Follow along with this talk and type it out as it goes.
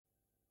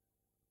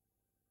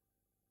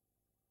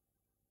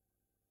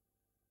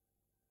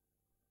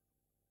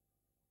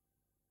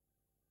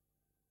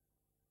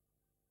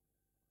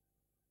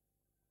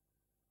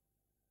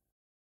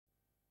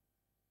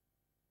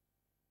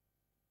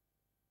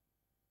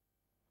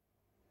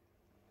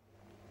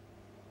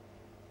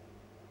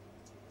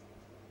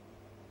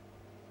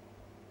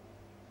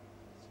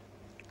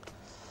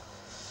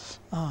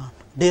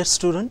Dear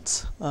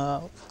students,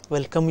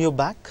 welcome you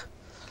back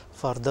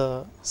for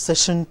the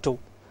session 2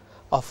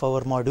 of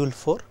our module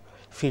 4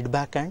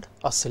 feedback and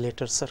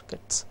oscillator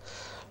circuits.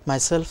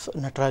 Myself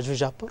Nataraj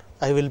Vijapur,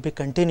 I will be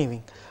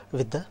continuing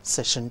with the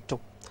session 2.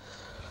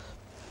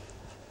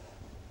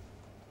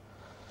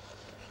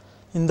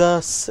 In the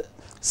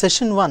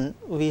session 1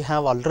 we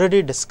have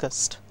already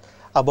discussed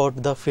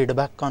about the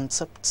feedback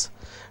concepts.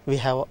 We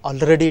have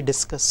already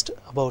discussed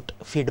about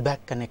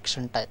feedback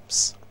connection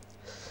types.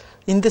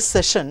 In this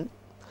session,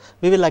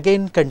 we will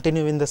again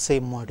continue in the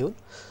same module.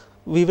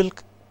 We will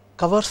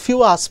cover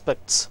few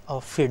aspects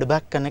of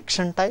feedback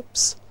connection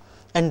types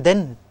and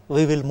then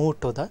we will move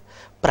to the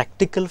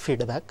practical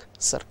feedback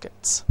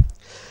circuits.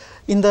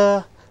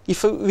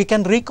 If we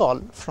can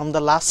recall from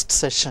the last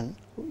session,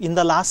 in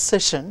the last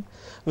session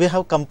we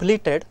have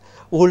completed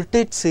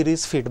voltage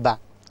series feedback.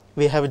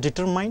 We have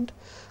determined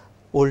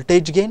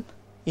voltage gain,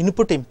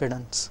 input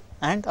impedance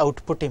and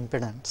output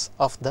impedance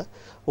of the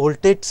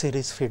voltage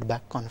series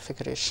feedback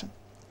configuration.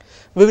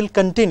 We will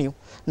continue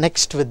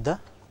next with the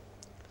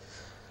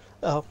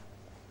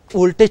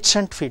voltage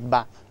shunt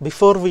feedback.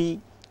 Before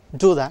we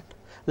do that,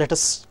 let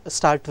us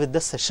start with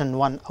the session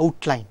 1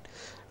 outline.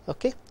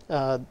 Okay,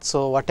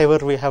 so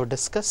whatever we have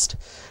discussed,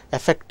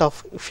 effect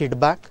of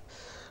feedback.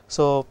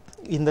 So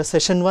in the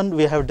session 1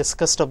 we have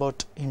discussed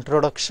about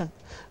introduction,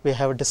 we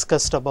have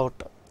discussed about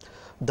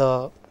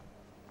the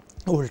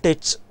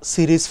voltage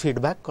series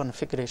feedback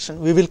configuration.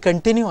 We will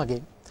continue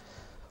again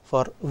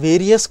for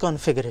various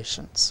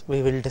configurations.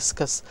 We will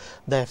discuss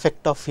the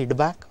effect of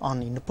feedback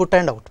on input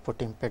and output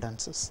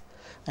impedances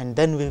and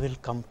then we will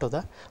come to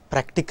the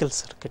practical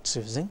circuits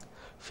using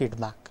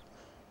feedback.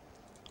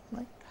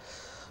 Right.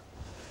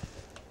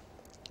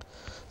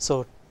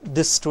 So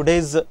this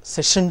today's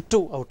session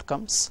 2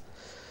 outcomes,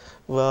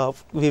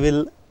 we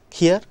will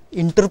here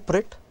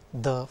interpret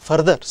the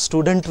further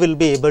student will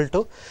be able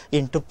to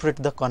interpret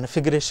the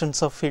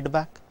configurations of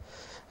feedback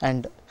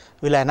and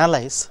will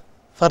analyze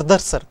further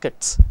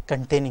circuits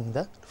containing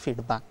the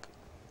feedback.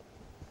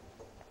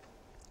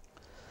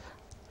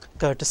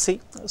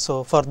 Courtesy.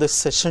 So for this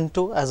session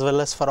 2 as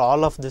well as for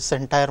all of this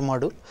entire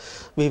module,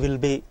 we will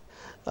be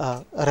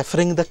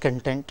referring the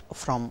content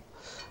from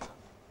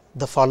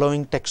the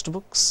following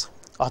textbooks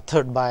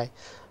authored by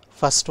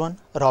first one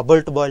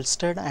Robert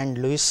Boylsted and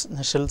Louis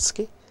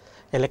Nashelski,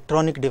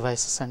 Electronic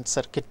Devices and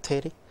Circuit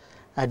Theory,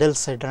 Adel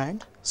Cedar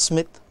and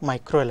Smith,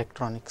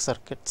 Microelectronic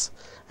Circuits,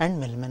 and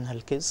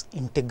Millman-Halke's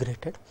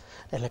Integrated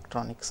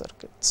Electronic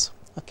Circuits.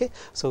 Okay,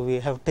 so we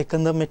have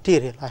taken the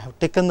material. I have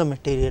taken the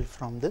material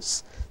from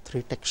this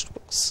 3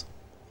 textbooks.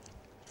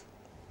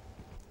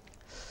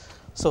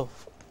 So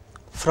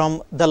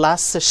from the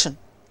last session,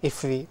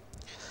 if we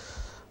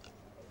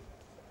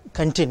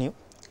continue,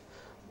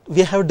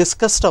 we have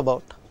discussed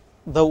about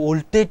the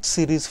voltage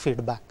series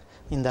feedback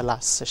in the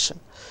last session.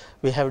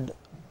 We have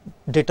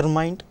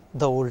determined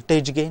the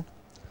voltage gain,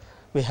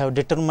 we have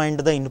determined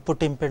the input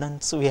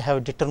impedance, we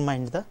have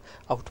determined the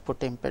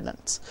output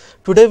impedance.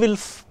 Today we will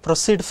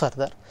proceed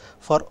further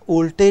for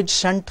voltage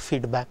shunt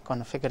feedback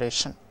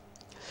configuration.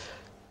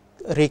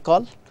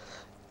 Recall,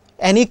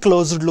 any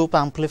closed loop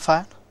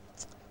amplifier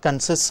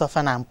consists of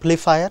an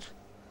amplifier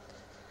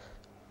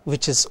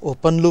which is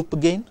open loop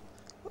gain,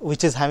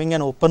 which is having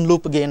an open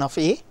loop gain of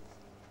A,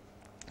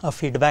 a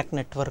feedback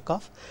network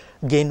of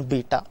gain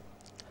beta.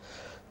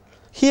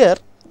 Here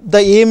the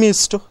aim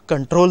is to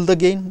control the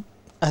gain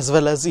as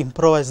well as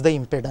improvise the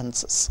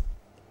impedances.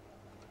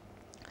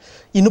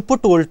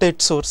 Input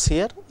voltage source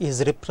here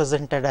is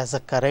represented as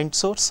a current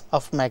source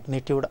of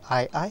magnitude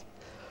II.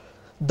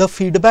 The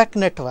feedback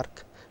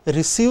network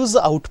receives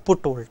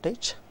output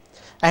voltage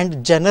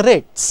and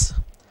generates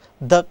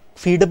the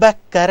feedback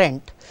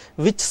current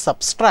which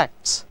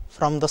subtracts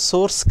from the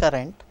source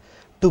current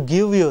to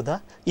give you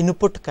the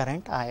input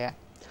current II.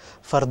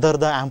 Further,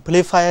 the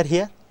amplifier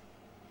here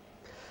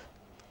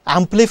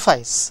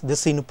amplifies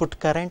this input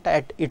current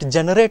and it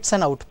generates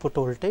an output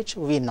voltage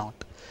V0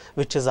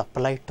 which is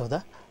applied to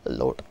the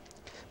load.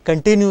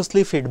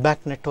 Continuously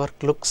feedback network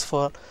looks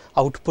for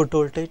output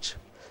voltage,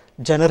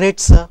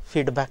 generates a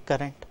feedback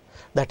current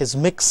that is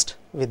mixed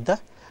with the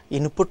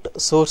input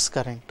source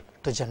current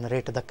to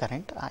generate the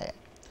current II.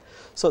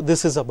 So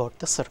this is about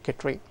the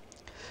circuitry.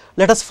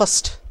 Let us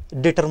first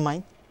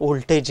determine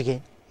voltage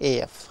gain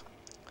AF.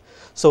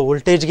 So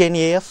voltage gain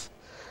AF,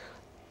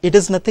 it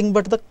is nothing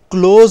but the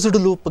closed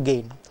loop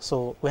gain.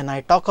 So when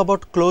I talk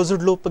about closed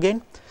loop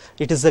gain,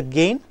 it is a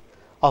gain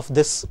of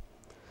this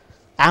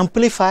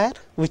amplifier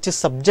which is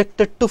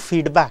subjected to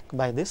feedback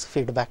by this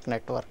feedback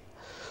network.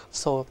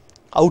 So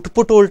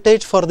output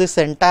voltage for this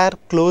entire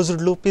closed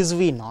loop is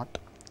V0.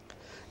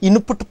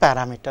 Input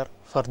parameter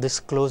for this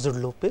closed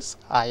loop is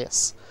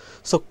IS.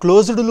 So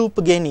closed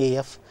loop gain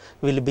AF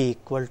will be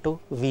equal to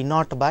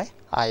V0 by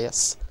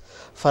IS.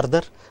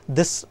 Further,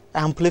 this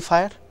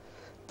amplifier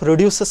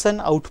produces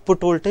an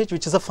output voltage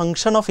which is a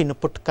function of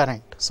input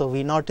current. So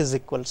V0 is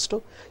equals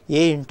to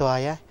A into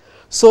II.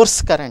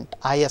 Source current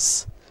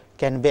IS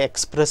can be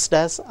expressed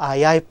as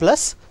II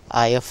plus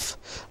IF.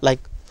 Like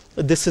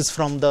this is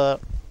from the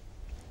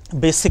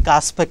basic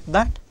aspect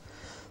that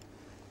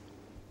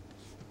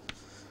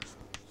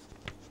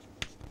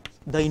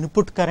the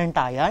input current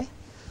II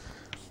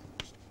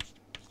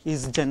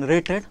is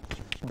generated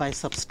by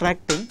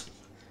subtracting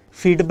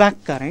feedback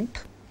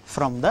current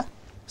from the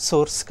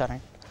source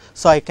current.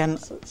 So, I can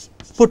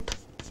put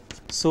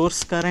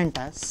source current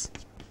as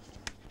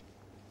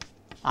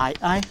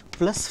II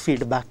plus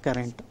feedback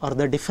current, or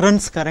the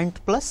difference current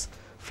plus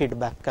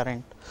feedback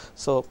current.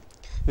 So,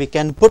 we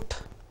can put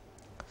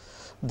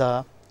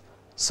the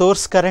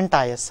source current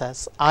Is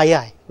as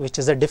II, which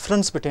is a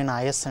difference between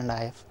Is and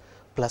If,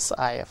 plus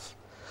If.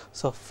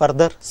 So,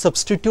 further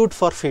substitute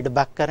for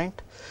feedback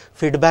current.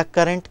 Feedback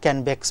current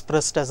can be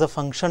expressed as a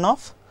function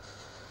of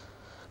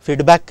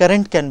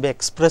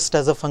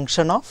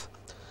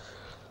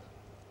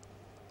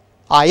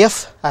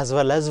If as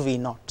well as V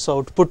naught. So,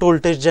 output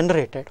voltage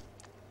generated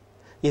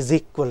is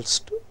equals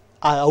to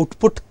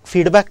output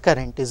feedback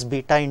current is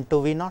beta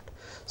into V naught.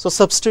 So,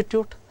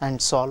 substitute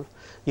and solve,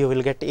 you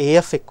will get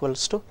AF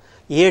equals to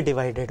A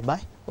divided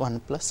by 1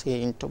 plus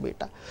A into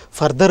beta.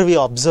 Further, we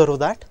observe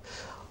that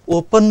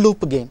open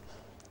loop gain,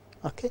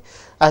 okay,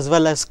 as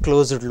well as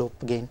closed loop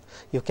gain.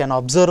 You can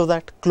observe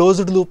that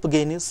closed loop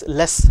gain is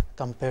less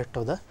compared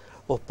to the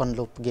open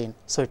loop gain.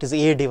 So, it is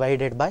A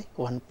divided by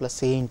 1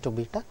 plus A into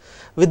beta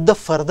with the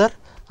further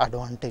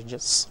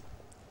advantages.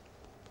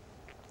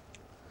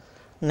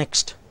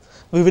 Next,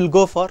 we will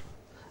go for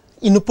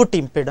input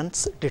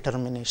impedance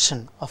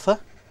determination of a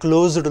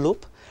closed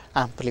loop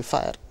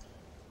amplifier.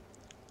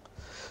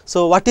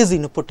 So, what is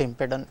input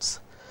impedance?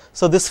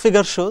 So, this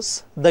figure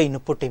shows the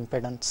input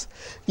impedance.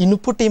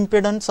 Input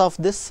impedance of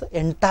this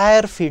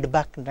entire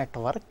feedback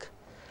network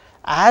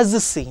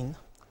as seen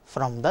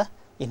from the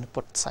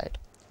input side.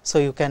 So,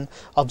 you can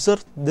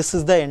observe this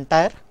is the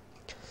entire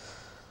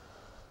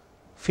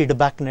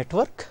feedback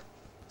network.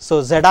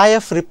 So,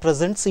 ZIF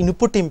represents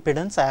input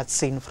impedance as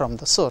seen from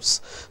the source.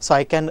 So,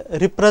 I can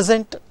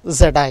represent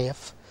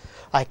ZIF.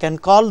 I can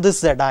call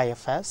this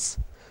ZIF as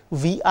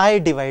VI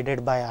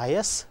divided by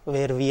IS,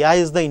 where VI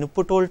is the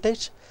input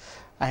voltage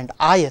and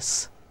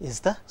IS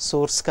is the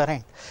source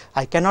current.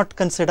 I cannot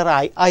consider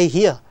II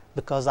here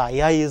because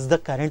II is the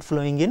current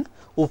flowing in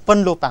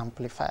open loop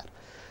amplifier.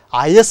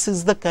 IS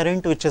is the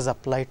current which is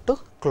applied to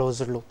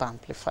closed loop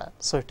amplifier.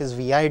 So, it is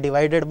VI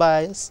divided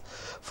by IS.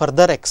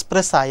 Further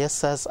express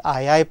IS as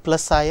II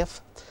plus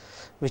IF,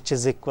 which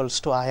is equals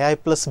to II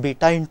plus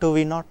beta into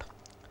V naught.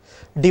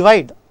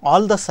 Divide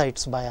all the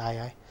sides by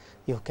II.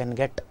 You can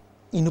get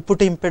input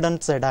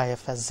impedance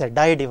ZIF as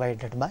ZI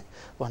divided by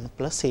 1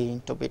 plus A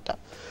into beta.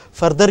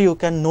 Further, you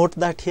can note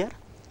that here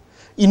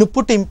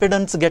input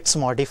impedance gets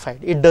modified.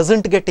 It does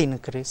not get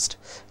increased.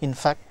 In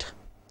fact,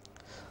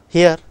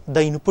 here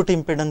the input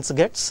impedance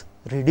gets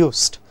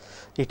reduced.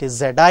 It is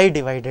ZI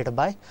divided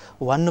by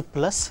 1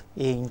 plus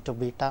A into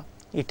beta.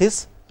 It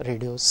is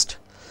reduced.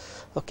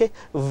 Okay.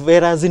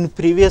 Whereas in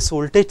previous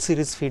voltage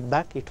series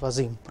feedback, it was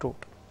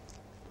improved.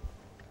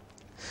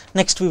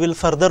 Next, we will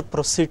further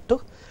proceed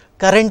to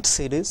current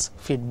series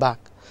feedback.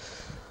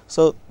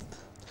 So,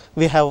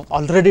 we have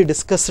already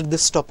discussed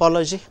this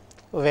topology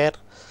where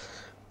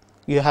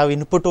you have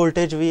input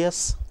voltage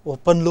Vs,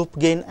 open loop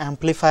gain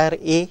amplifier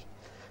A,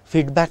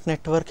 feedback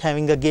network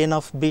having a gain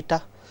of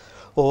beta,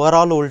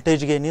 overall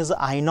voltage gain is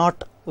I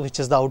naught, which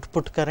is the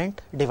output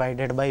current,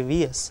 divided by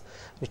Vs,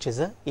 which is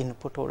the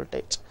input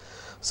voltage.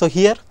 So,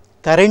 here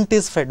current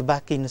is fed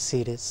back in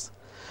series,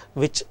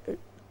 which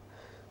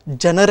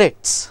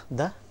generates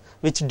the,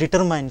 which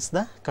determines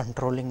the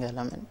controlling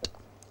element.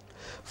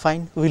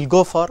 Fine, we will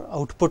go for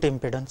output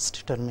impedance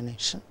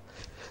determination.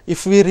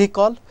 If we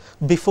recall,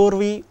 before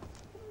we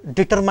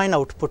determine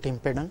output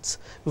impedance,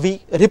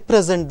 we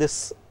represent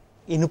this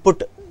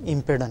input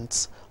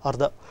impedance or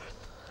the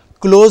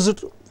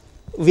closed,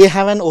 we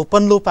have an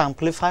open loop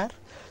amplifier.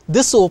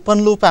 This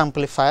open loop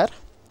amplifier,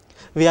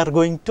 we are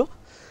going to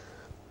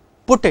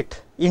put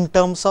it in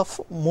terms of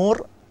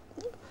more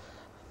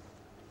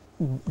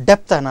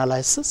depth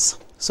analysis.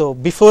 So,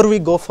 before we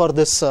go for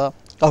this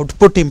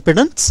output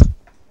impedance,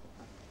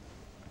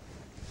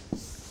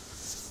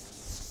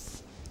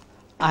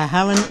 I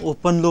have an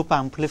open loop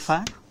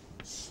amplifier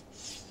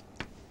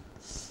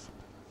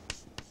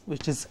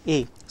which is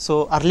A.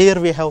 So, earlier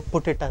we have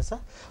put it as a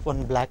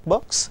one black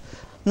box.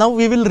 Now,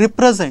 we will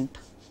represent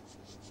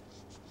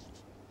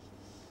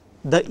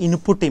the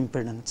input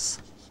impedance.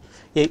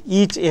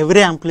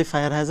 Every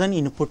amplifier has an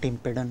input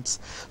impedance.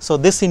 So,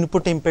 this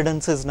input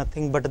impedance is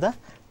nothing but the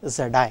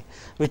Zi,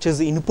 which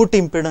is input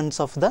impedance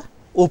of the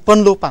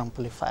open loop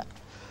amplifier.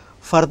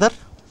 Further,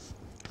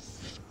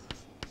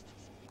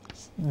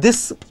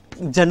 this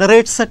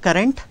generates a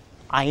current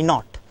I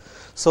naught.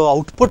 So,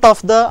 output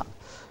of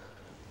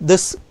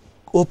this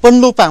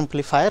open loop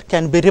amplifier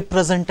can be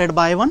represented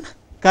by one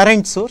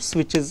current source,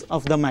 which is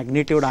of the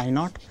magnitude I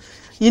naught,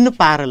 in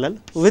parallel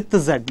with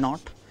Z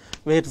naught,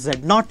 where Z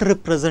naught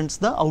represents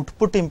the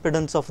output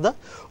impedance of the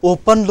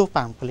open loop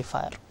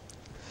amplifier.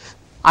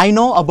 I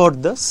know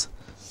about this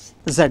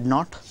Z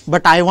naught,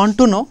 but I want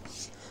to know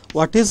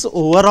what is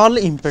overall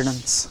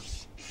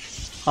impedance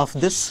of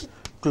this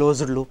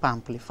closed loop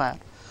amplifier.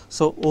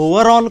 So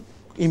overall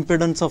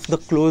impedance of the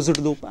closed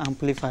loop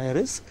amplifier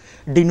is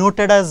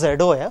denoted as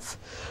ZOF,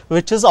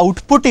 which is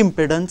output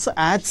impedance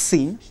as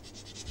seen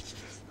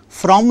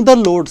from the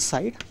load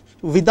side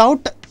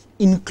without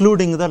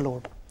including the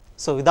load.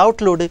 So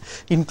without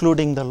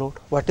including the load,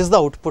 what is the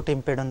output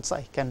impedance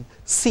I can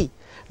see?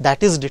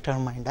 That is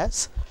determined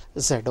as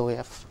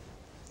ZOF.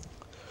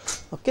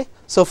 Okay.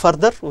 So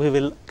further we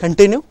will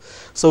continue.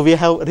 So we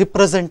have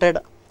represented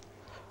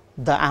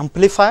the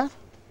amplifier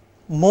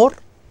more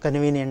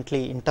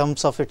conveniently in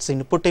terms of its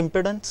input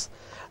impedance,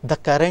 the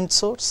current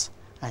source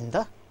and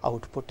the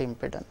output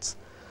impedance.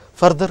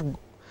 Further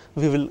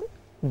we will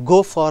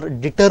go for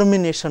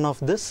determination of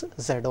this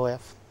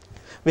ZOF.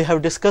 We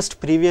have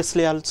discussed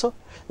previously also,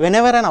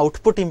 whenever an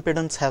output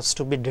impedance has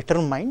to be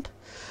determined,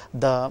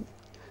 the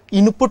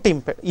input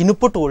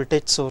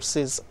voltage source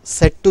is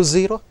set to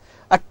 0,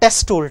 a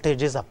test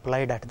voltage is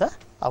applied at the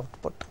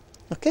output.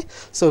 Okay.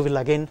 So we will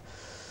again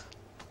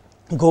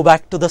go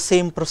back to the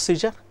same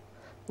procedure.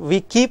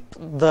 We keep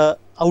the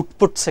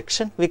output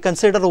section, we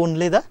consider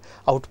only the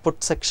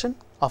output section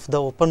of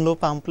the open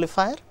loop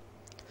amplifier.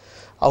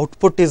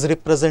 Output is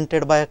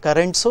represented by a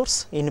current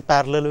source in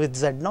parallel with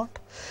Z0.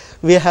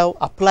 We have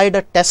applied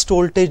a test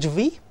voltage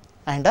V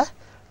and a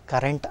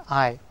current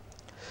I.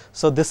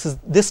 So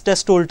this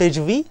test voltage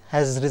V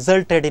has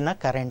resulted in a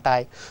current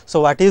I.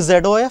 So what is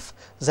ZOF?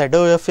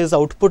 ZOF is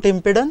output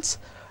impedance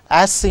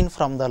as seen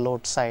from the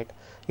load side.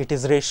 It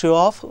is ratio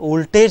of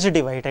voltage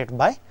divided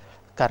by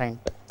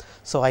current.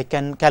 So I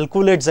can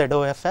calculate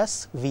ZOF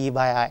as V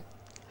by I.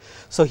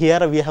 So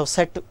here we have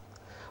set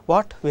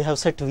what? We have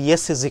set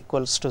Vs is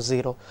equals to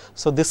 0.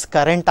 So this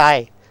current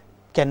I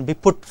can be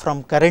put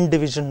from current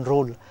division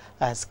rule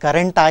as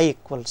current I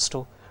equals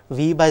to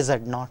V by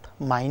Z0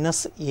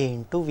 minus A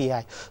into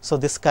Vi. So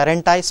this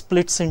current I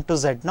splits into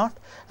Z0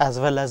 as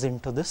well as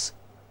into this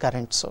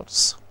current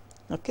source.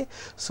 Okay.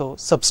 So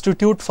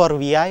substitute for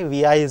Vi,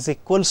 Vi is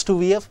equals to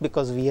Vf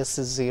because Vs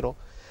is 0,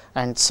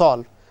 and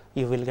solve,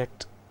 you will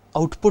get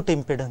output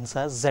impedance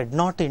as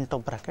Z0 into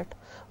bracket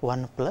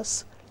 1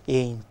 plus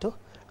A into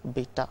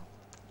beta.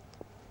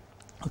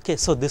 Okay.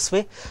 So this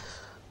way,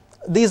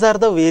 these are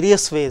the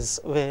various ways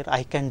where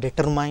I can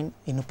determine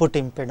input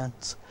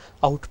impedance,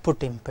 output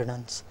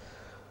impedance,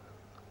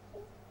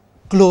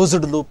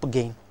 closed loop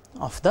gain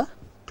of the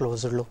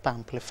closed loop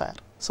amplifier.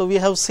 So we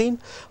have seen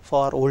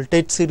for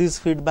voltage series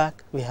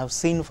feedback, we have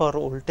seen for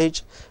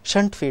voltage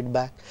shunt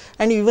feedback,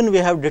 and even we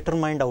have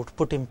determined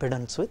output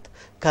impedance with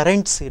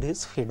current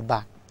series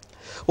feedback.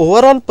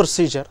 Overall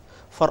procedure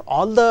for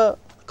all the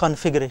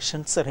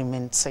configurations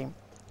remain same.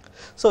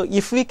 So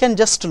if we can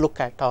just look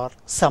at or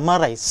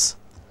summarize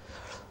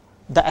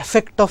the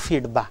effect of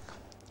feedback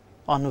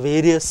on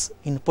various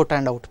input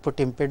and output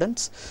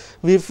impedance,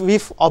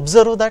 we've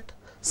observed that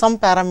some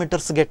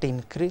parameters get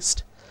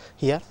increased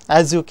here.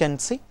 As you can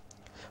see,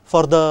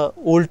 for the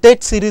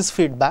voltage series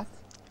feedback,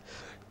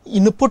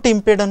 input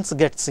impedance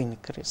gets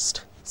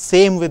increased.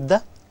 Same with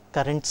the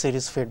current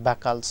series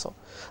feedback also,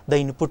 the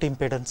input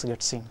impedance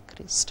gets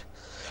increased.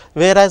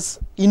 Whereas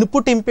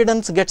input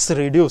impedance gets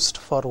reduced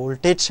for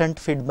voltage shunt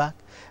feedback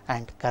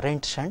and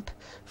current shunt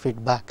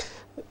feedback,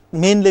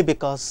 mainly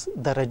because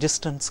the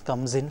resistance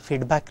comes in,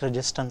 feedback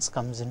resistance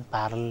comes in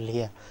parallel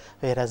here,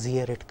 whereas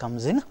here it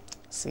comes in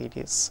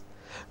series.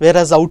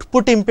 Whereas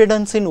output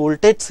impedance in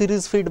voltage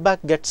series feedback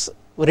gets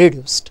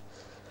reduced,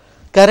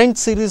 current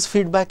series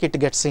feedback it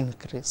gets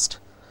increased,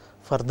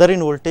 further in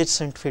voltage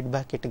shunt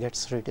feedback it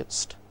gets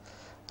reduced,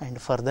 and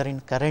further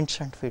in current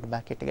shunt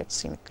feedback it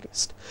gets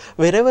increased.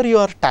 Wherever you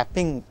are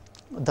tapping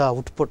the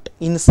output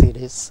in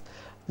series,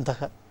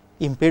 the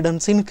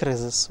impedance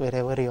increases.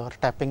 Wherever you are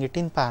tapping it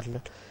in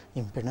parallel,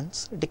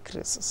 impedance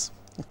decreases.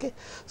 Okay.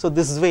 So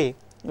this way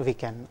we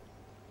can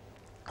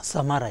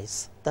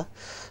summarize the,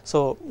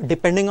 so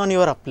depending on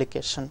your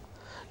application,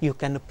 you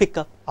can pick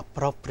up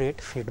appropriate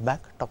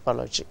feedback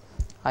topology.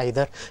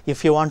 Either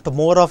if you want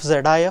more of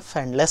ZIF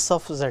and less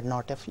of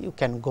Z0F, you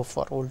can go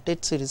for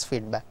voltage series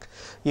feedback.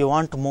 You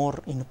want more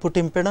input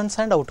impedance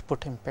and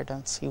output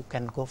impedance, you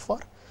can go for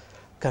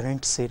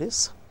current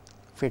series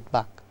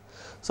feedback.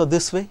 So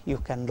this way you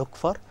can look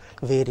for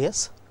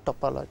various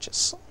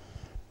topologies.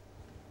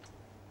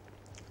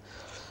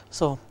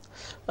 So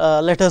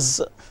let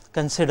us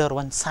consider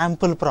one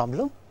sample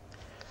problem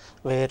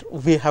where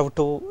we have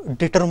to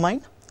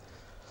determine.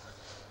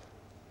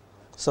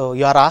 So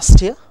you are asked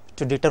here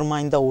to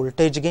determine the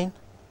voltage gain,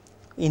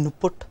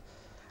 input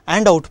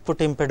and output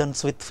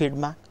impedance with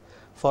feedback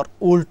for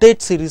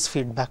voltage series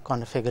feedback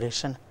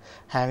configuration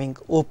having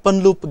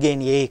open loop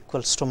gain A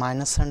equals to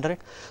minus 100.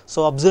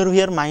 So observe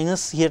here,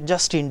 minus here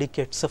just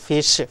indicates a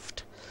phase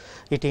shift.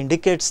 It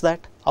indicates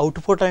that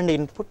output and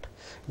input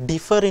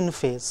differ in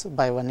phase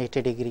by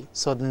 180 degree.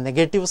 So the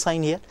negative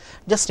sign here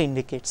just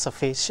indicates a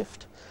phase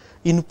shift.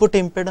 Input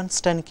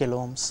impedance 10 kilo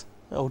ohms,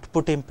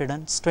 output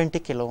impedance 20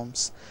 kilo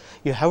ohms.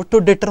 You have to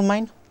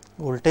determine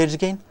voltage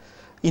gain,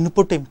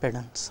 input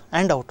impedance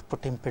and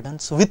output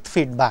impedance with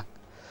feedback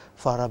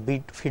for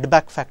a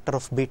feedback factor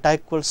of beta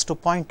equals to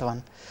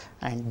 0.1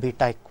 and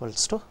beta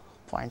equals to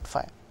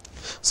 0.5.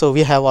 So,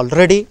 we have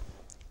already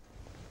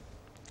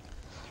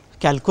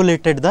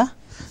calculated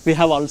we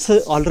have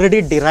also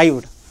already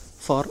derived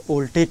for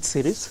voltage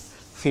series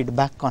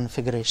feedback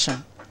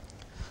configuration.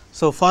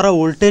 So, for a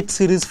voltage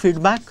series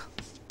feedback,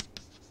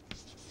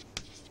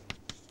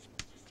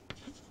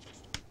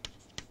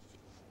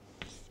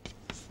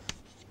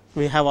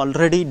 we have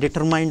already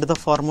determined the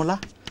formula.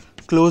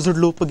 Closed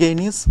loop gain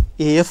is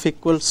AF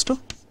equals to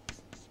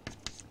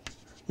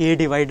A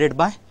divided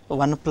by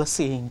 1 plus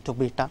A into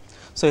beta.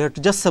 So, you have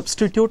to just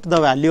substitute the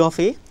value of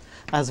A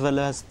as well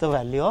as the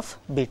value of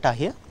beta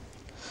here.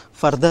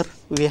 Further,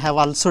 we have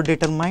also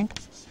determined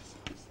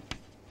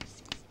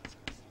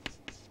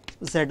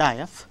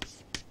ZIF.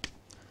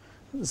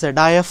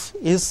 ZIF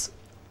is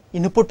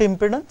input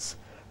impedance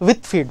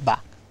with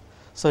feedback.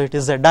 So, it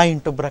is ZI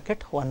into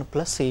bracket 1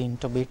 plus A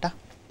into beta.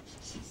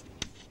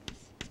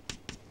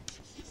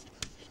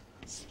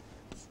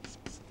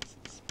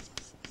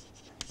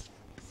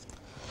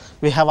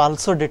 We have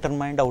also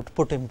determined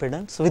output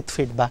impedance with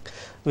feedback,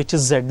 which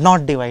is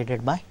Z0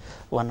 divided by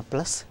 1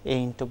 plus A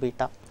into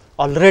beta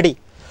already.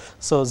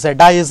 So, Zi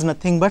is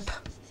nothing but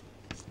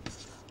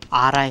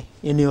Ri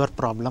in your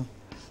problem,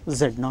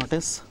 Z0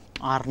 is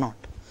R0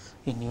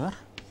 in your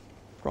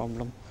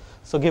problem.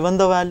 So, given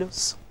the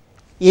values,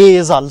 A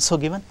is also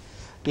given,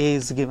 A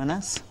is given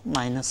as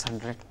minus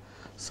 100.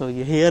 So,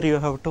 here you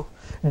have to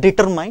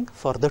determine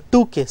for the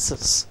two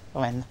cases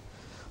when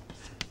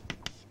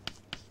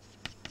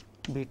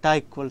beta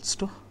equals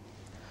to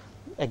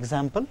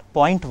example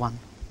 0.1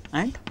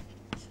 and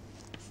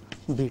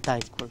beta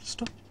equals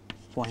to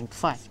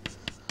 0.5.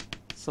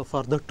 So,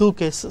 for the two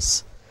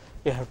cases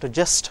you have to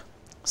just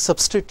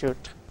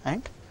substitute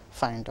and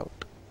find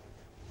out.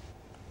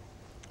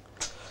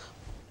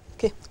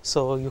 Okay.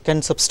 So, you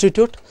can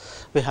substitute,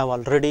 we have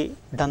already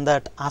done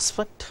that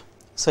aspect.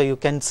 So, you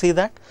can see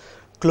that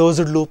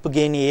closed loop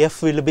gain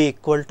AF will be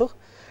equal to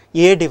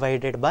A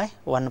divided by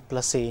 1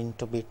 plus A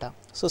into beta.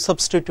 So,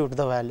 substitute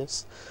the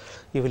values,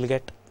 you will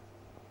get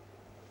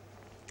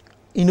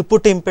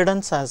input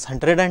impedance as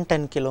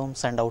 110 kilo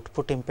ohms and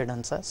output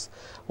impedance as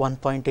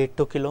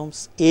 1.82 kilo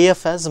ohms,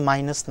 AF as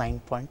minus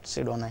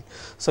 9.09.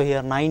 So,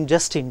 here 9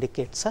 just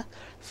indicates a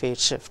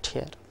phase shift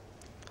here.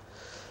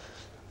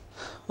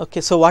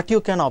 Okay, so, what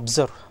you can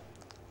observe,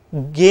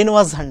 gain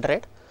was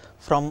 100,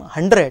 from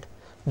 100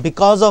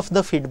 because of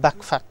the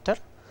feedback factor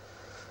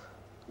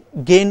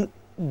gain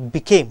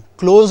became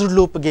closed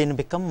loop gain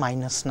become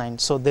minus 9.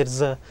 So, there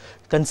is a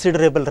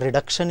considerable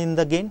reduction in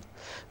the gain,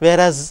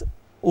 whereas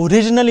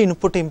original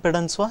input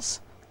impedance was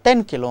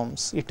 10 kilo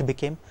ohms, it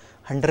became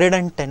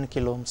 110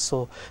 kilo ohms.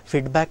 So,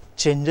 feedback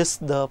changes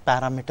the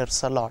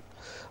parameters a lot.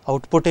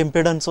 Output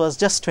impedance was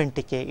just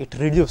 20k, it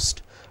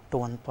reduced to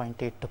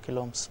 1.82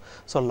 kilo ohms.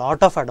 So,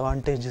 lot of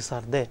advantages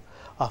are there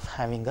of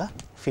having a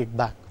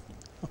feedback.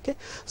 Okay.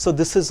 So,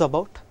 this is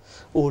about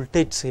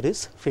voltage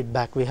series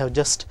feedback. We have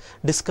just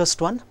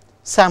discussed one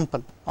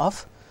sample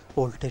of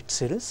voltage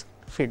series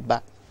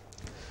feedback.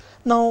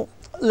 Now,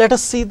 let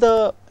us see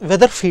the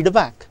whether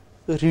feedback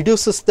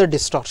reduces the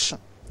distortion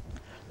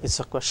is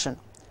a question.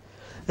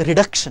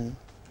 Reduction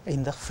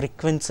in the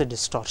frequency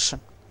distortion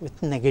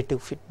with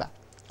negative feedback.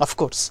 Of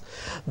course,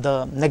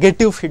 the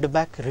negative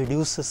feedback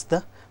reduces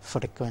the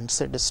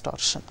frequency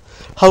distortion.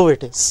 How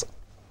it is?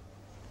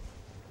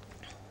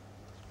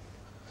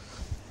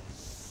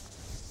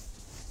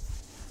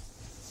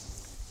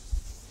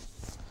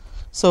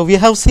 So, we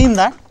have seen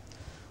that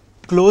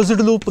closed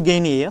loop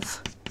gain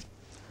AF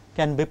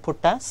can be put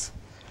as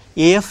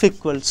AF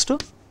equals to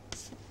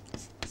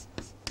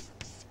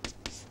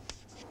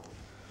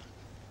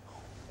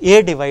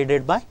A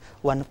divided by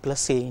 1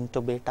 plus A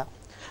into beta.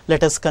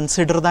 Let us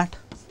consider that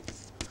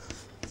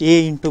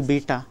A into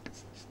beta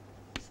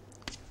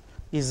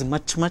is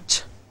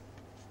much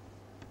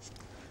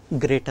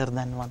greater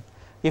than 1.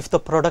 If the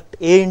product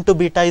A into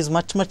beta is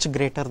much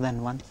greater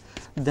than 1,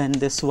 then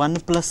this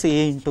 1 plus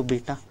A into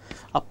beta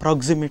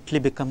approximately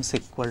becomes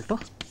equal to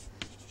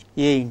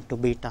A into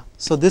beta.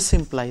 So, this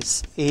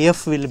implies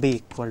AF will be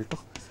equal to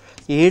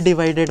A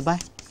divided by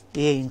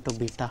A into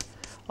beta,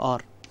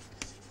 or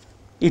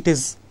it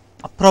is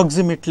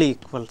approximately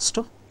equals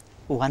to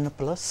 1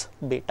 plus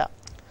beta.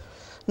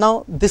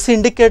 Now, this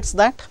indicates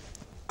that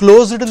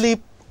closed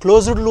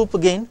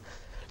loop gain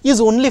is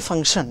only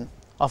function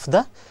of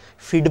the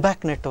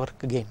feedback network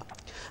gain.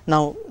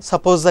 Now,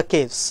 suppose the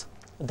case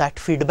that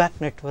feedback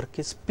network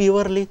is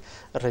purely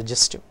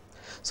resistive.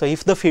 So,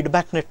 if the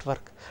feedback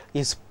network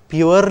is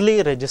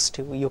purely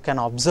resistive, you can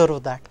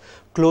observe that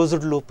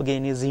closed loop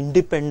gain is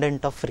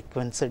independent of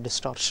frequency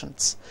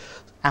distortions.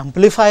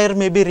 Amplifier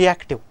may be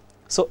reactive.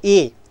 So,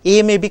 A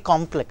may be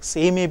complex,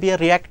 A may be a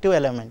reactive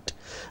element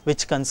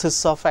which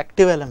consists of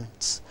active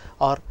elements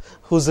or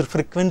whose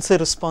frequency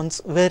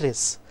response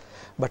varies,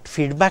 but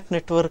feedback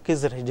network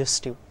is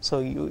resistive. So,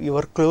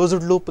 your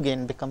closed loop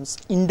gain becomes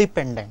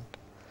independent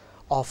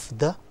of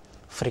the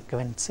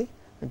frequency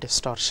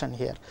distortion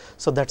here.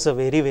 So, that is a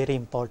very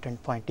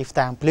important point. If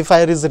the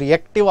amplifier is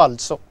reactive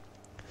also,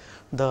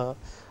 the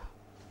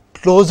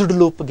closed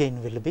loop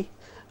gain will be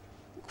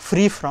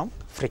free from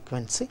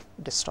frequency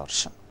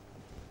distortion.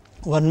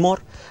 One more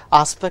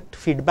aspect,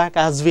 feedback,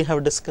 as we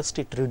have discussed,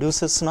 it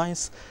reduces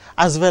noise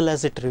as well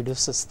as it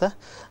reduces the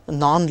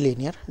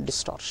non-linear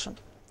distortion.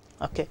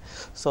 Okay.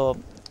 So,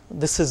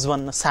 this is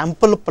one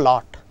sample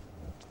plot.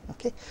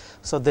 Okay.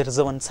 So, there is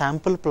a one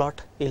sample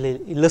plot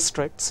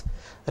illustrates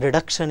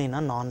reduction in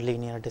a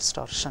non-linear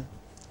distortion.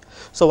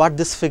 So, what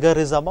this figure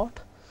is about?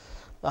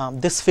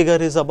 This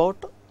figure is about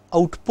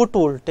output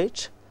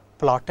voltage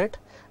plotted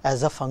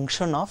as a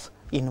function of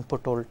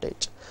input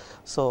voltage.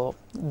 So,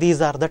 these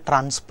are the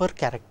transfer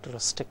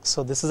characteristics.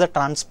 So, this is a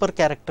transfer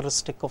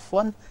characteristic of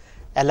one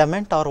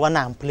element or one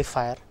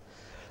amplifier.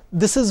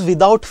 This is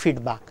without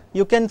feedback.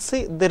 You can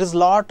see there is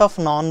lot of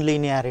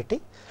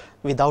non-linearity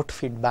without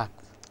feedback.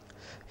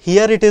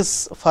 Here it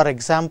is, for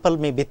example,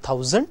 maybe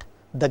 1000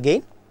 the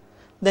gain,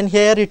 then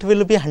here it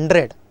will be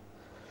 100,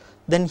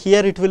 then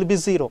here it will be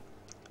 0.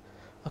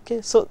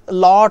 Okay. So,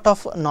 lot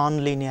of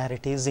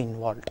non-linearity is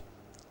involved.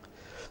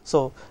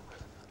 So,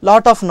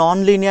 lot of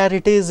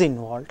non-linearity is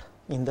involved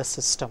in the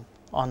system.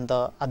 On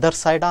the other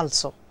side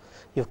also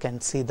you can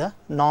see the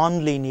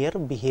non-linear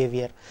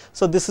behavior.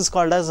 So, this is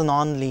called as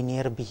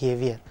non-linear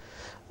behavior.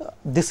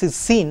 This is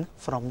seen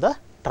from the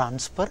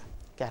transfer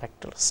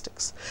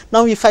characteristics.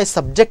 Now, if I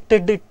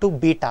subjected it to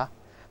beta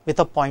with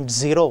a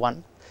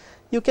 0.01,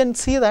 you can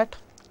see that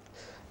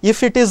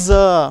if it is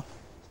a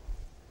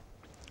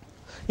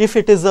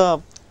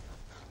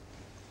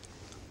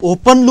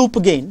open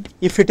loop gain,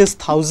 if it is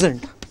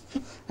 1000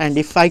 and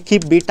if I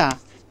keep beta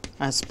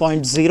as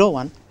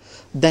 0.01,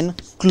 then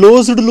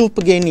closed loop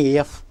gain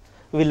AF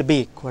will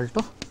be equal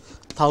to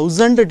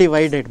 1000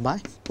 divided by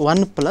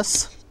 1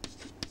 plus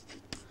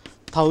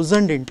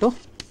 1000 into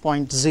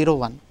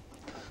 0.01.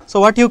 So,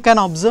 what you can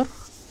observe?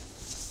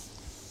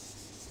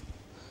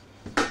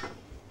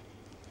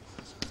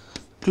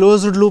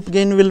 Closed loop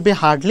gain will be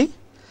hardly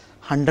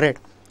 100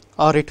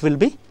 or it will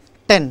be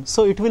 10.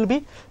 So, it will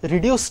be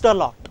reduced a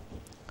lot.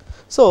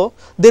 So,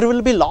 there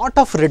will be lot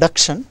of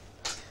reduction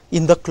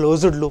in the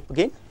closed loop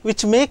gain,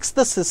 which makes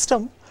the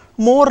system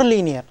more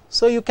linear.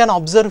 So, you can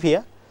observe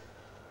here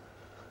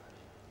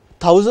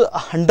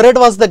 100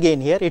 was the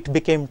gain here, it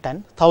became 10,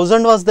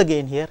 1000 was the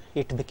gain here,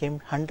 it became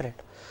 100.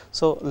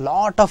 So,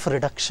 lot of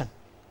reduction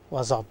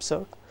was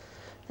observed,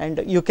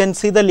 and you can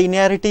see the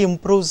linearity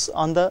improves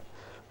on the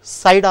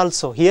side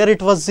also. Here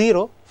it was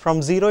 0,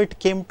 from 0 it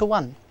came to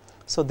 1.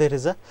 So, there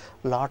is a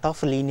lot of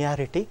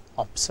linearity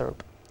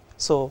observed.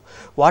 So,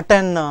 what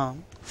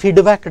an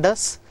feedback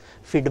does?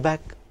 Feedback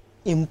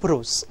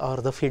improves, or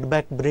the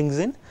feedback brings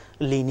in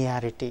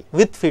linearity.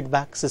 With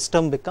feedback,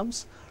 system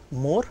becomes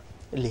more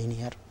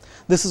linear.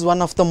 This is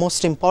one of the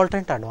most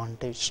important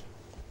advantage.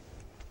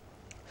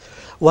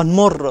 One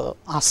more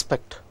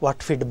aspect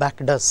what feedback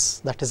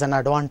does, that is an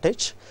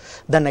advantage,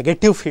 the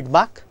negative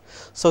feedback.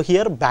 So,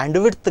 here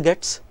bandwidth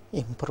gets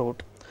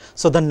improved.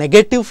 So, the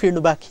negative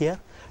feedback here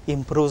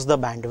improves the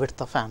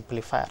bandwidth of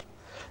amplifier.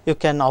 You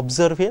can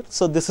observe here.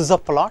 So, this is a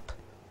plot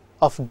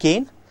of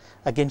gain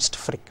against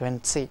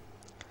frequency.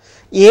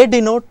 A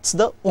denotes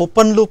the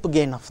open loop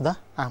gain of the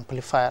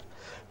amplifier.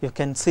 You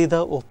can see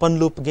the open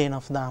loop gain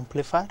of the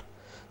amplifier.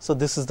 So,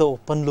 this is the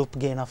open loop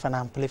gain of an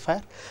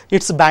amplifier.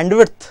 Its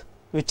bandwidth,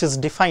 which is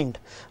defined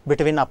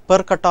between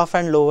upper cutoff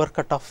and lower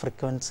cutoff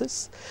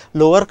frequencies.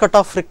 Lower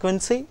cutoff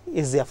frequency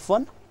is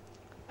F1,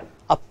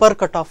 upper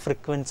cutoff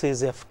frequency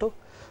is F2.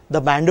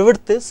 The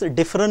bandwidth is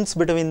difference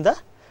between the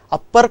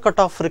upper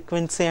cutoff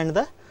frequency and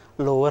the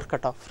lower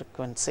cutoff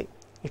frequency.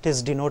 It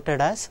is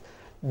denoted as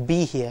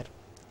B here.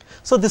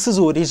 So, this is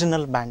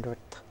original bandwidth,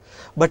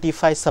 but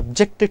if I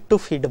subject it to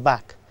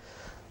feedback,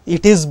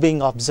 it is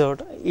being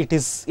observed,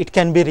 it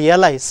can be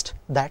realized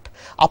that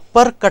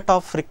upper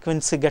cutoff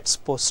frequency gets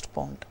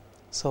postponed.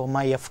 So,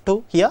 my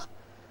F2 here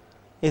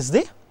is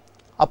the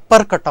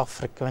upper cutoff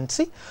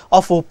frequency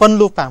of open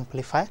loop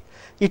amplifier.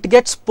 It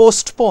gets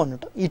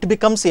postponed, it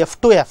becomes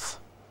F2F.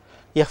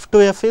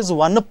 F2F is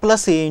 1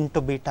 plus A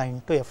into beta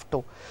into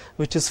F2,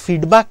 which is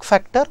feedback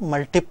factor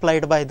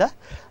multiplied by the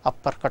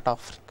upper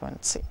cutoff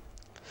frequency.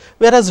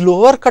 Whereas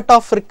lower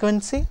cutoff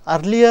frequency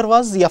earlier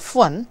was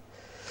F1,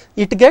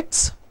 it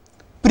gets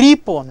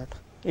preponed,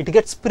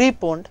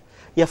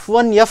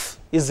 F1F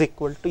is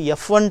equal to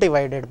F1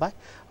 divided by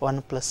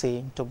 1 plus A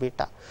into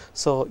beta.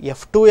 So,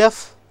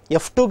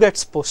 F2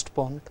 gets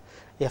postponed,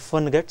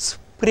 F1 gets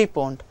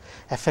preponed,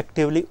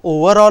 effectively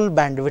overall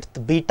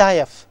bandwidth beta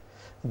F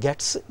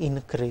gets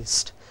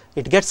increased.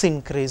 It gets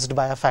increased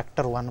by a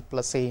factor 1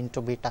 plus A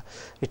into beta,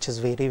 which is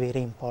very,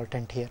 very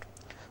important here.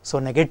 So,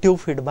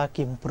 negative feedback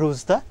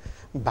improves the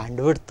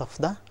bandwidth of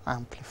the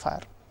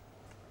amplifier.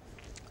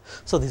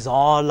 So, these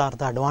all are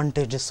the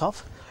advantages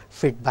of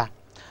feedback.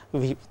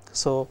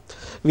 So,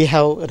 we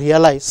have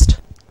realized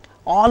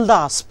all the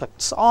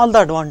aspects, all the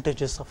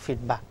advantages of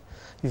feedback.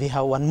 We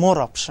have one more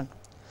option.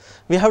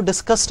 We have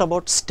discussed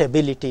about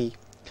stability.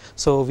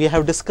 So, we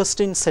have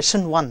discussed in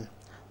session 1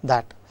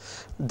 that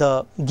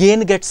the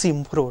gain gets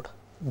improved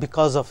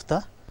because of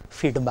the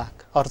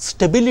feedback, or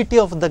stability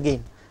of the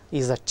gain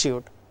is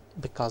achieved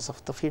because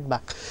of the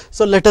feedback.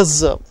 So, let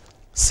us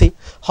see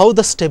how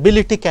the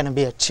stability can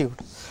be achieved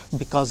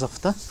because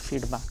of the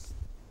feedback.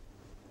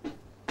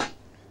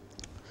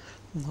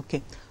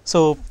 Okay.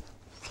 So,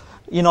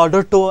 in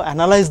order to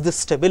analyze this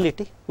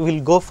stability, we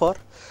will go for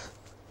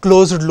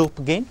closed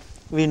loop gain.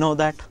 We know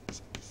that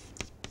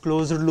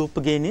closed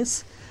loop gain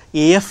is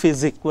AF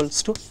is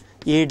equals to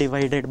A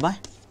divided by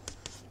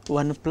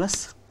 1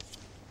 plus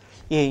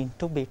A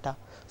into beta.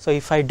 So,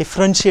 if I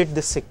differentiate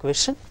this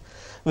equation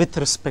with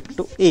respect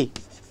to A,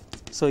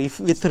 so if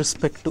with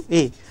respect to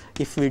A,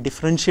 if we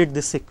differentiate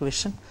this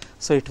equation,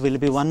 so it will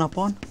be 1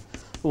 upon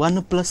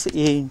 1 plus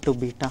A into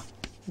beta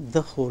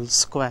the whole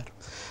square.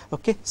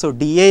 Okay. So,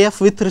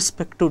 DAF with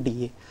respect to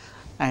DA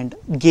and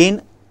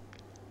gain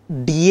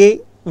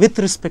DA with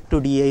respect to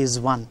DA is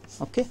 1.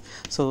 Okay.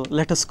 So,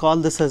 let us call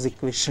this as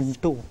equation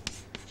 2,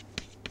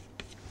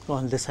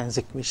 call this as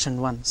equation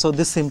 1. So,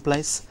 this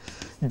implies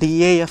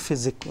DAF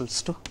is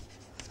equals to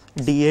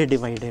DA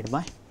divided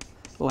by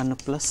 1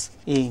 plus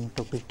A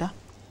into beta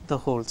the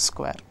whole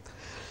square.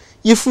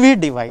 If we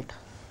divide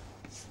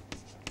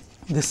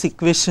this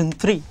equation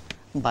 3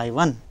 by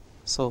 1,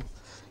 so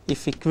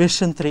if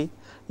equation 3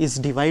 is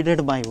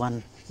divided by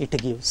 1, it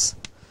gives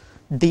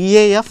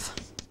DAF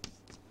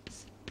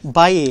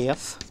by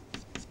AF.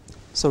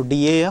 So,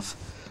 DAF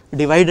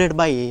divided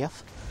by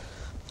AF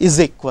is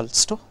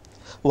equals to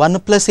 1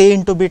 plus A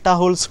into beta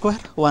whole square,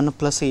 1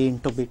 plus A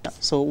into beta.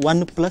 So,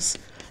 1 plus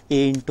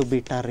A into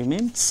beta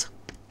remains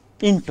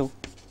into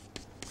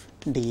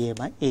dA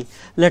by A.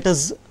 Let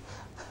us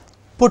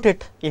put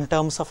it in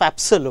terms of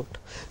absolute,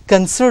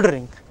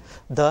 considering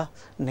the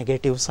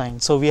negative sign.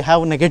 So, we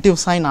have negative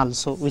sign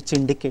also, which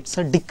indicates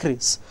a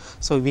decrease.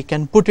 So, we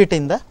can put it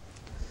in the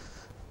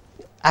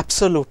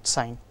absolute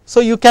sign.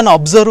 So, you can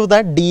observe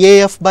that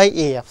DAF by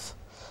AF.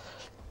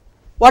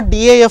 What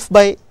DAF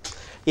by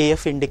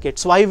AF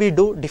indicates? Why we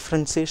do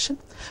differentiation?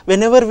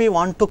 Whenever we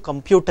want to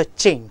compute a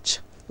change,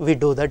 we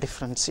do the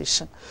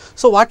differentiation.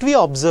 So, what we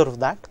observe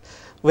that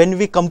when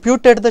we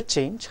computed the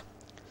change,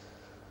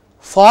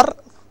 for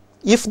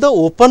if the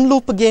open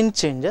loop gain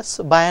changes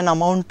by an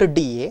amount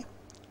dA,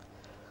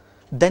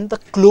 then the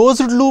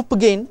closed loop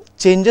gain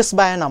changes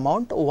by an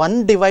amount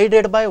 1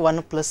 divided by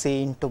 1 plus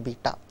A into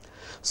beta.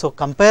 So,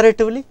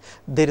 comparatively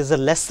there is a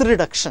less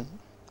reduction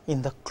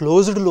in the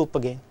closed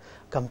loop gain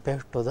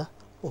compared to the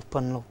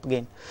open loop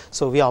gain.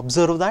 So, we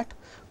observe that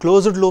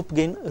closed loop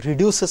gain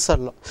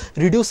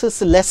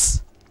reduces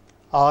less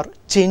or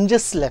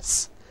changes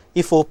less.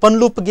 If open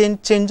loop gain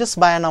changes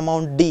by an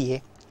amount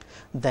dA,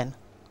 then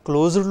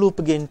closed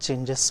loop gain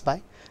changes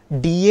by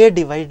dA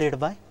divided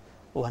by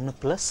 1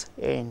 plus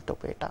A into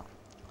beta.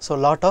 So,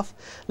 lot of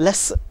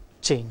less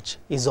change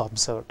is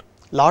observed.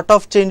 Lot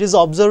of change is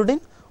observed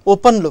in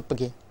open loop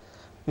gain,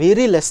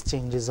 very less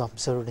change is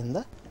observed in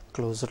the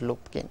closed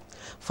loop gain.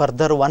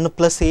 Further, 1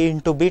 plus A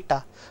into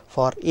beta,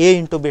 for A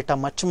into beta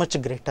much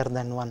greater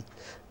than 1,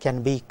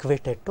 can be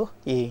equated to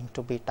A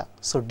into beta.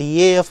 So,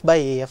 DAF by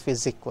AF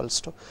is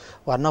equals to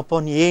 1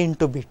 upon A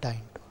into beta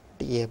into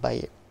dA by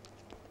A.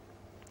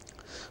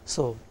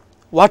 So,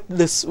 what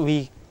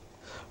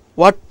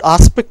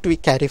aspect we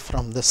carry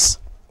from this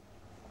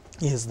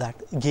is that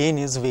gain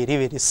is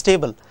very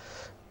stable.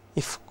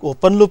 If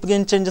open loop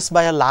gain changes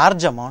by a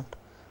large amount,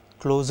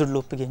 closed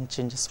loop gain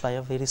changes by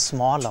a very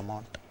small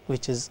amount,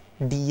 which is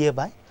dA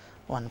by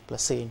 1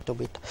 plus A into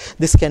beta.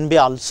 This can be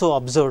also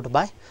observed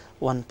by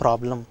one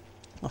problem.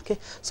 Okay.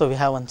 So, we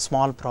have one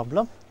small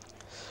problem.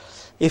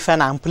 If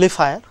an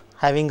amplifier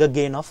having a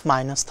gain of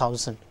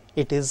 -1000,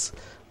 it is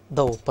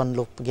the open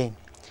loop gain,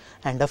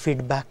 and a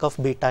feedback of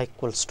beta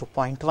equals to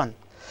 0.1,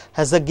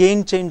 has a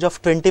gain change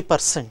of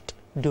 20%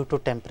 due to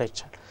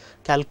temperature.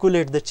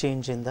 Calculate the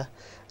change in the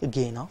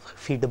gain of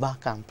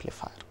feedback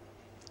amplifier.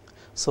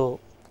 So,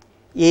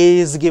 A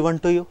is given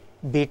to you,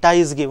 beta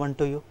is given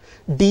to you,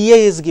 dA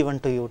is given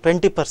to you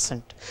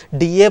 20%,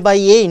 dA by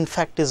A in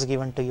fact is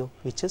given to you,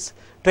 which is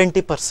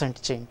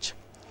 20% change.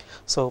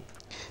 So,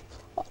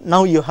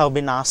 now you have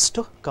been asked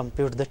to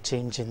compute the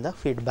change in the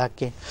feedback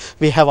gain.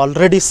 We have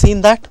already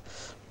seen that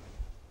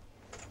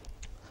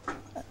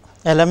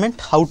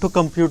element, how to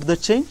compute the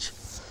change.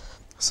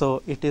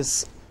 So, it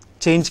is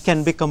change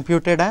can be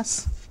computed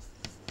as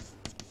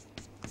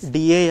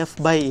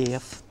DAF by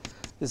AF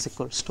is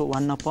equals to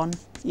 1 upon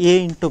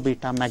A into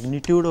beta,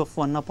 magnitude of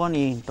 1 upon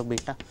A into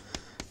beta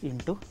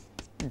into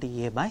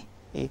dA by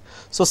A.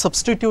 So,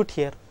 substitute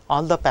here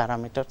all the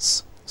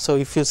parameters. So,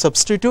 if you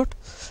substitute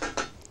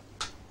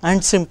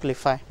and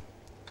simplify,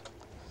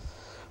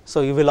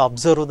 so you will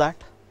observe that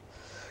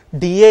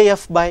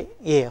DAF by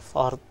AF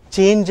or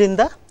change in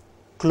the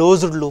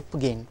closed loop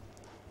gain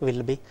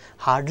will be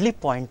hardly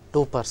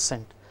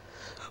 0.2%.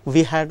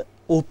 We had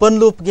open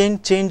loop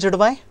gain changed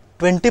by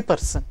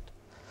 20%,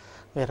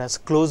 whereas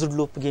closed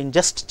loop gain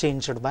just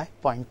changed by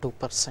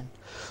 0.2%.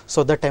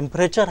 So, the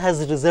temperature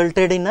has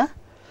resulted in a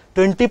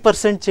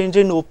 20% change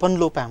in open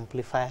loop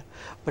amplifier,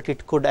 but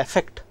it could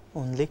affect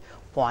only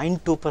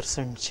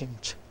 0.2%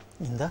 change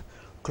in the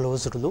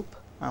closed loop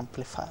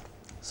amplifier.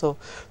 So,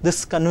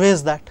 this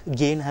conveys that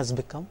gain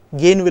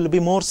will be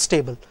more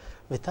stable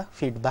with a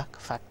feedback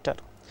factor.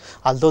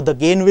 Although the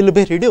gain will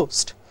be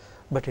reduced,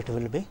 but it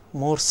will be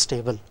more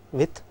stable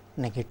with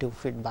negative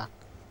feedback.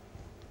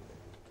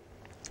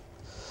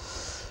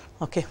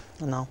 Okay,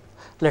 now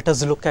let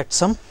us look at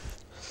some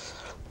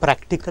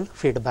practical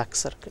feedback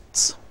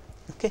circuits.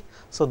 Okay,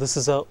 so this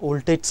is a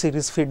voltage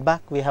series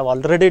feedback. We have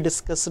already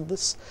discussed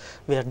this.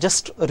 We are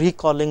just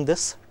recalling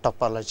this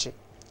topology.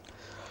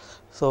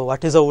 So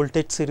what is a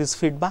voltage series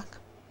feedback?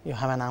 You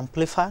have an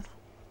amplifier,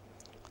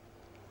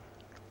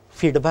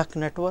 feedback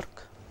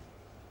network,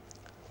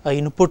 a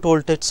input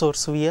voltage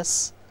source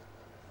Vs,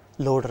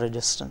 load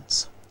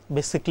resistance.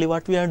 Basically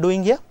what we are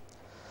doing here,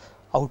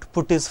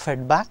 output is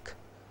fed back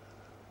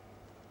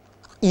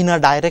in a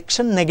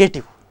direction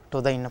negative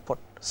to the input.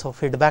 So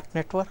feedback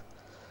network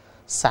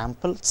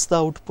samples the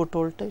output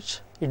voltage,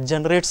 it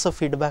generates a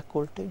feedback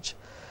voltage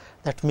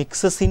that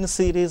mixes in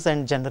series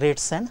and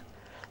generates an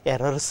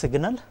error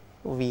signal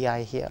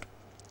Vi here.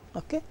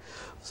 Okay,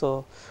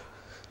 so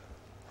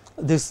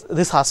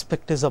this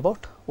aspect is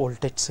about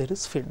voltage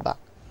series feedback.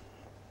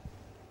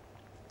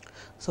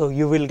 So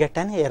you will get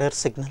an error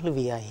signal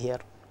Vi here.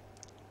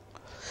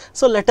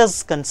 So let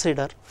us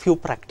consider few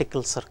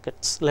practical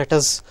circuits. Let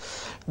us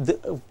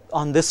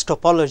on this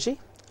topology,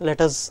 let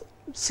us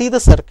see the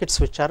circuits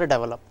which are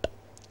developed.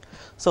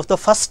 So the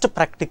first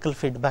practical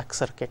feedback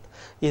circuit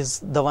is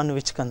the one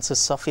which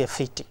consists of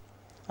FET.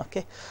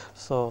 Okay,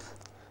 so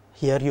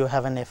here you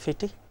have an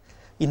FET,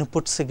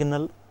 input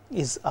signal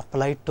is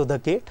applied to the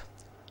gate,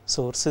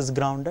 source is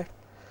grounded,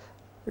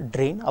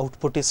 drain,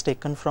 output is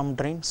taken from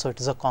drain, so it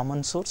is a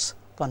common source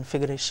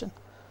configuration.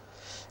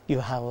 You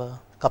have a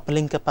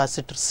coupling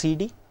capacitor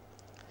CD,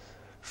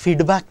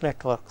 feedback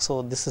network.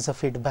 So this is a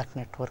feedback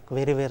network,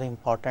 very very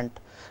important,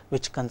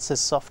 which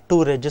consists of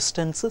two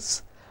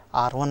resistances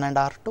R1 and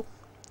R2.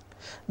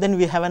 Then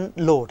we have an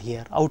load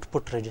here,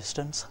 output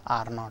resistance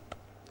R0.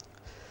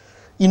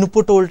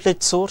 Input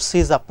voltage source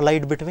is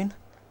applied between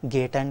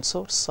gate and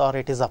source, or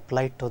it is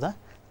applied to the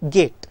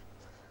gate.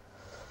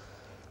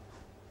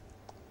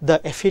 The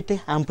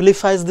FET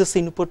amplifies this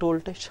input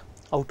voltage,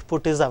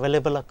 output is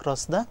available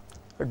across the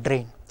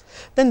drain.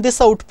 Then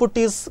this output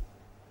is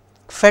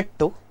fed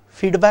to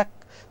feedback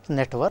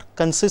network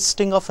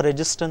consisting of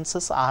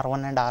resistances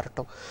R1 and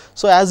R2.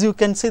 So as you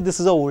can see, this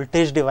is a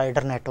voltage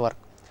divider network.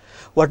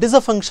 What is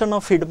the function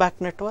of feedback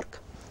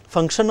network?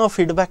 Function of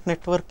feedback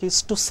network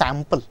is to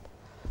sample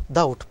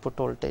the output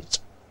voltage.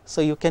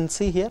 So you can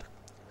see here,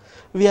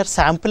 we are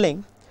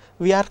sampling,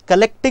 we are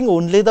collecting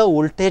only the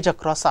voltage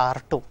across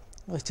R2,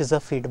 which is a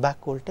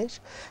feedback voltage,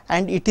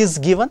 and it is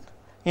given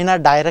in a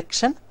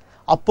direction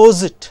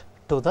opposite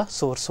to the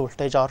source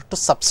voltage or to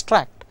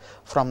subtract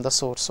from the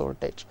source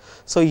voltage.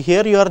 So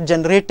here you are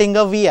generating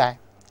a Vi,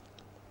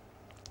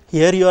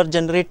 here you are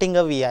generating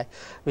a Vi,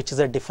 which is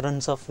a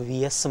difference of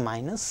Vs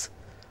minus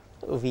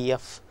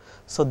Vf.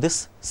 So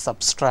this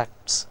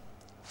subtracts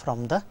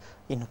from the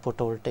input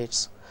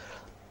voltage.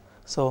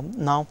 So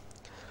now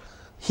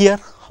here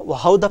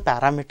how the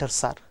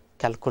parameters are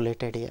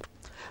calculated here.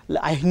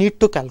 I need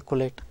to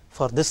calculate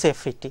for this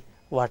FET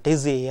what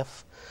is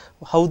AF,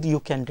 how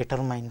you can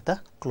determine the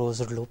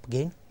closed loop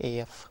gain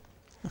AF.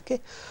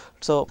 Okay,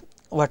 so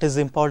what is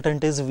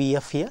important is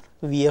Vf here.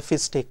 Vf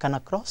is taken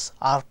across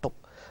R2,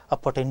 a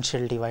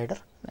potential divider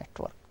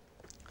network.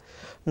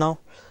 Now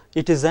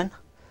it is an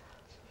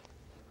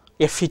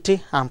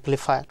FET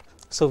amplifier.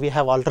 So we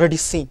have already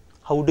seen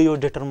how do you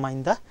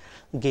determine the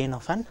gain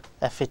of an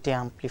FET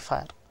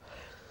amplifier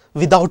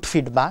without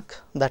feedback,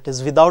 that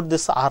is without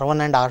this R1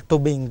 and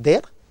R2 being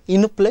there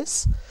in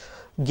place.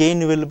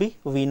 Gain will be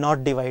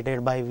V0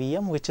 divided by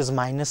Vm, which is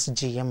minus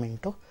Gm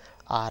into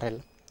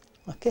RL.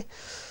 Okay,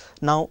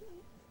 now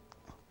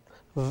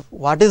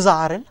what is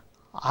RL?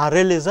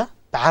 RL is a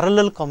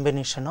parallel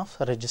combination of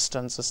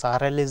resistances.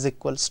 RL is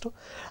equals to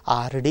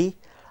RD,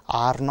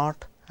 R0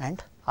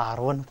 and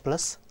R1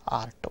 plus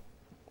R2.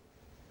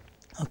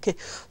 Okay,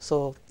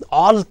 so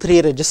all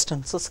three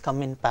resistances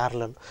come in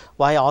parallel.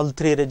 Why all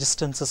three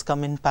resistances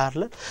come in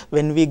parallel?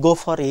 When we go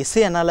for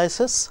AC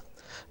analysis,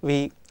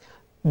 we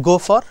go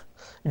for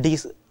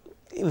DC,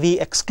 we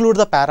exclude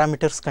the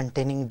parameters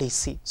containing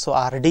DC. So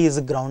RD is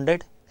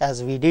grounded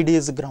as VDD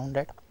is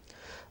grounded.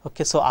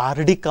 Okay, so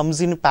RD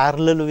comes in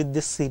parallel with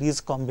this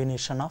series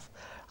combination of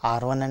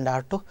R1 and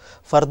R2.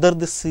 Further,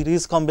 this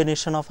series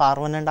combination of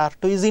R1 and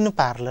R2 is in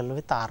parallel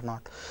with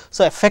R0.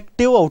 So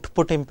effective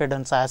output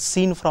impedance as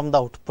seen from the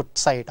output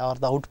side or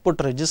the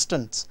output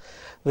resistance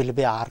will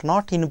be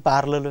R0 in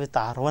parallel with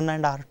R1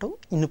 and R2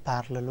 in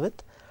parallel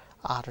with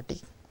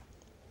RD.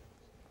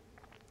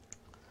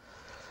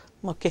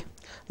 Okay,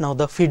 now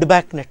the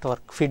feedback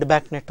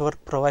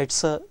network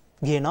provides a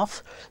gain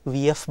of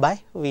Vf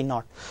by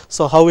V0.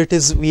 So how it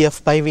is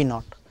Vf by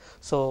V0?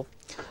 So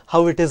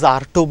how it is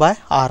R2 by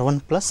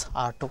R1 plus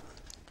R2?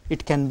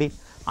 It can be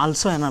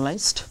also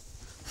analyzed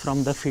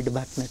from the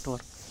feedback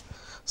network.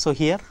 So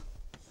here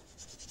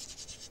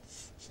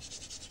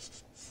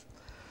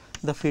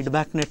the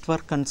feedback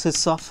network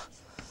consists of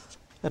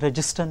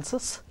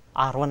resistances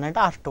R1 and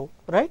R2,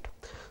 right?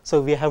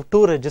 So we have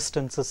two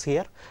resistances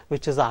here,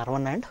 which is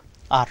R1 and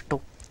R2.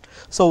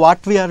 So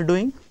what we are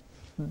doing,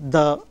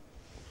 the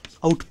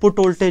output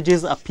voltage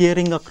is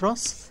appearing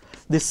across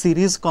this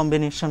series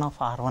combination of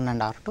R1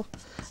 and R2,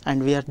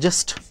 and we are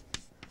just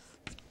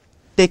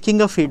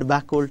taking a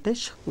feedback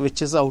voltage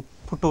which is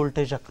output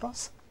voltage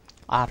across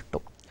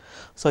R2.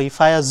 So,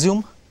 if I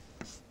assume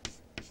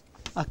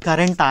a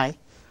current I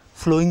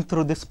flowing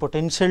through this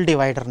potential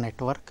divider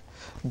network,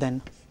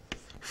 then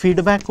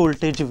feedback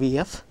voltage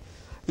Vf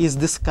is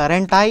this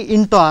current I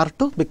into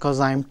R2, because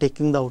I am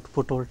taking the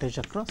output voltage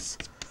across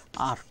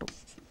R2.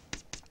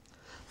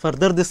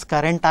 Further, this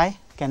current I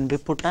can be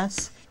put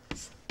as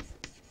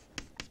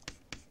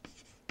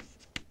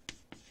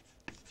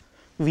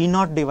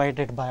V0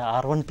 divided by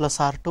R1 plus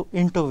R2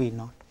 into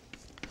V0.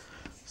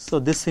 So,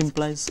 this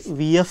implies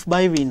Vf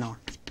by V0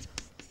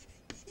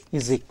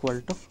 is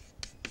equal to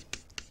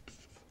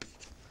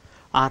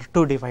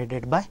R2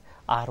 divided by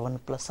R1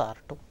 plus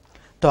R2.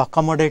 To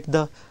accommodate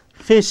the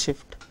phase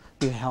shift,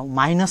 you have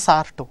minus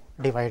R2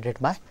 divided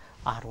by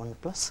R1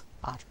 plus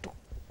R2.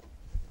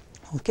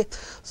 Okay.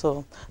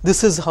 So,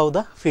 this is how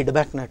the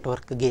feedback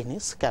network gain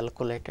is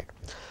calculated.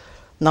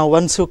 Now,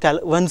 once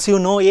you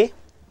know A,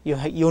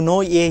 you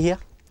know A here,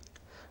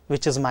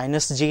 which is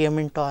minus Gm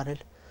into RL.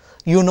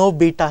 You know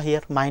beta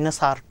here, minus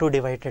R2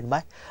 divided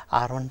by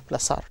R1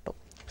 plus R2.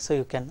 So,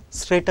 you can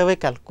straight away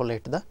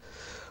calculate the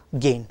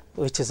gain,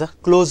 which is a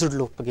closed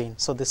loop gain.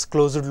 So, this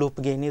closed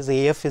loop gain is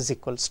AF is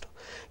equals to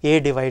A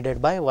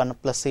divided by 1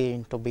 plus A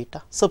into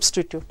beta.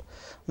 Substitute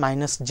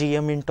minus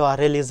Gm into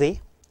RL is A,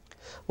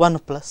 1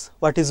 plus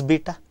what is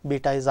beta?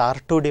 Beta is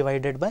R2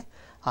 divided by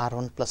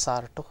R1 plus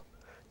R2.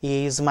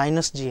 A is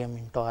minus Gm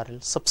into RL.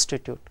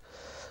 Substitute.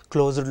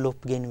 Closed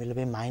loop gain will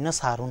be minus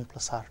R1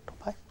 plus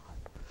R2 by R2.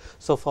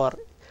 So, for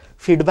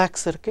feedback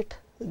circuit,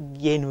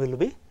 gain will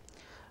be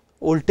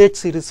voltage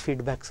series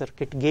feedback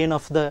circuit, gain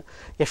of the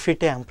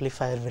FET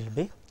amplifier will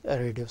be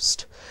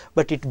reduced,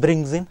 but it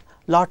brings in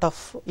lot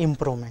of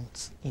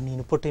improvements in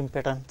input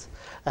impedance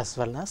as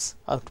well as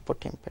output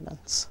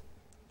impedance.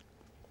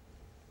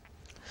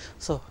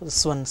 So,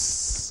 this one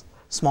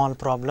small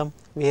problem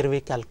where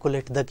we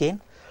calculate the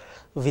gain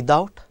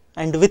without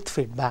and with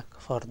feedback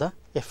for the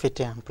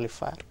FET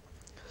amplifier.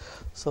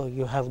 So,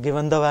 you have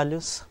given the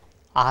values.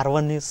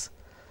 R1 is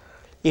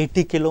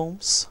 80 kilo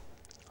ohms,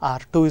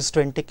 R2 is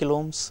 20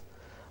 kilo ohms,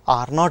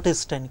 R0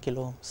 is 10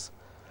 kilo ohms,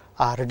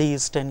 RD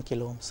is 10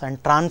 kilo ohms,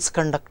 and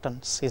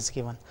transconductance is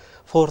given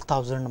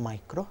 4000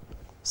 micro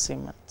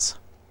Siemens.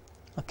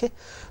 Okay.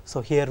 So,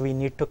 here we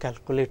need to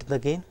calculate the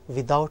gain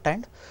without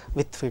and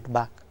with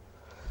feedback.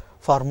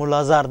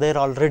 Formulas are there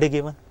already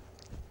given.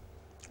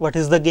 What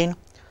is the gain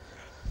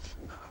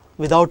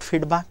without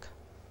feedback?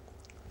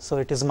 So,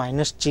 it is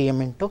minus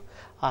Gm into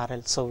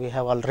RL. So, we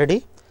have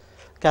already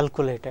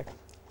calculated.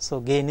 So,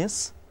 gain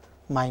is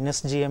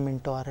minus Gm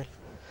into RL.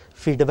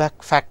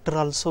 Feedback factor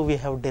also we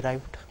have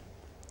derived.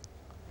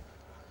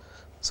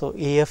 So,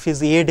 AF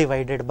is A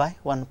divided by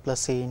 1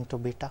 plus A into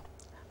beta.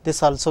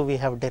 This also we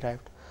have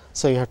derived.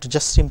 So, you have to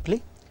just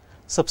simply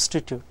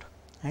substitute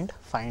and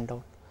find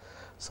out.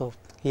 So,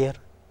 here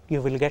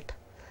you will get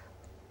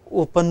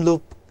open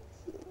loop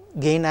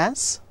gain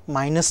as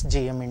minus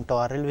Gm into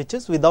RL, which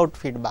is without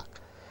feedback,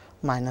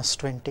 minus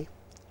 20.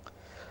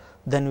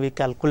 Then we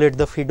calculate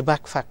the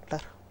feedback factor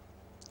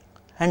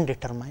and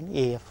determine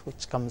AF,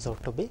 which comes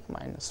out to be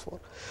minus 4.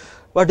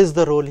 What is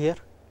the role here?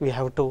 We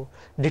have to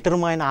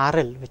determine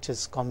RL, which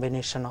is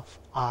combination of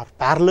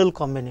parallel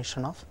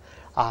combination of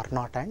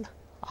R0 and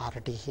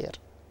RD here.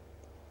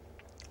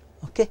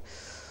 Okay.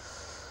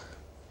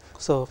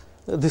 So,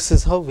 this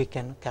is how we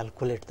can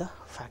calculate the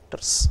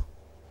factors.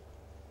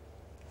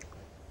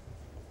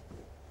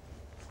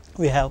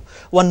 We have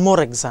one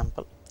more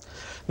example.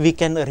 We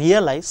can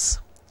realize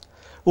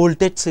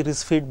voltage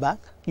series feedback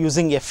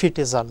using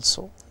FETs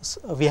also.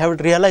 So, we have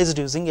realized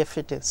using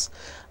FETs.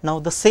 Now,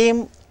 the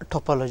same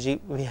topology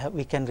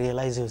we can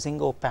realize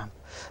using op-amp.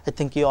 I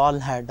think you all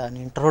had an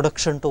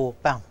introduction to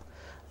op-amp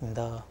in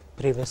the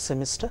previous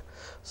semester.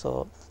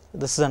 So,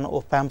 this is an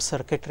op-amp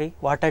circuitry.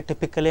 What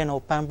typically an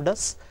op-amp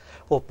does?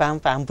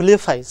 Op-amp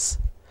amplifies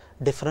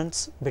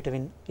difference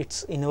between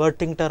its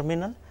inverting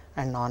terminal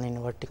and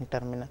non-inverting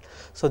terminal.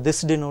 So,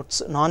 this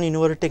denotes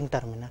non-inverting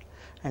terminal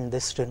and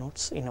this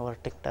denotes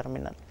inverting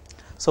terminal.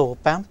 So,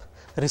 op-amp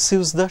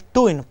receives the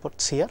two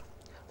inputs here.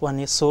 One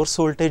is source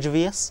voltage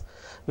Vs,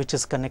 which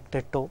is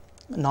connected to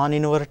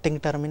non-inverting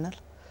terminal.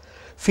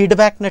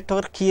 Feedback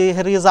network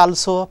here is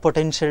also a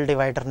potential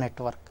divider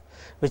network,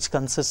 which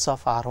consists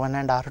of R1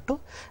 and R2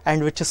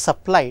 and which is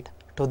supplied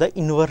to the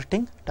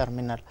inverting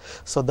terminal.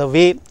 So, the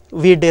way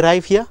we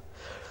derive here,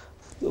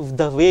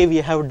 the way we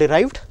have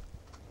derived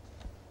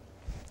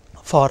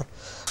for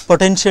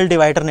potential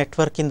divider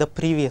network in the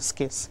previous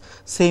case,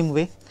 same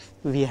way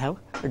we have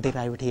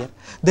derived here.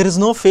 There is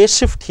no phase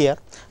shift here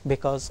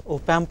because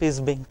op-amp is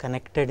being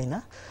connected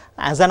in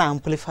as an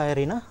amplifier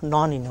in a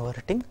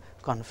non-inverting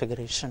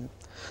configuration.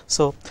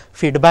 So,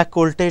 feedback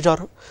voltage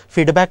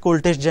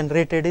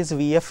generated is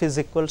Vf is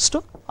equals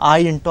to I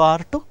into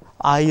R2,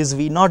 I is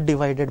V0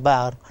 divided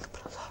by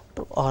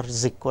R1 or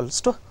is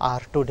equals to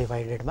R2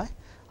 divided by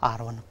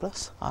R1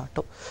 plus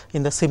R2.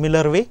 In the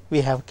similar way,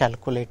 we have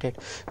calculated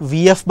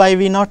Vf by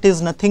V0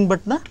 is nothing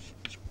but the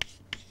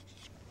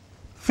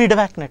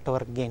feedback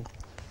network gain.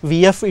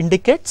 Vf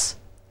indicates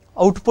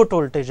output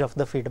voltage of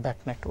the feedback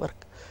network.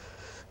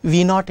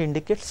 V0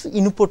 indicates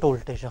input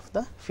voltage of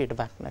the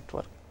feedback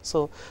network.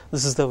 So,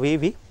 this is the way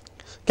we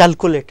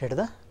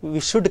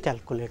should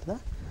calculate the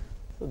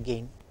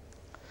gain.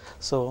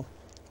 So,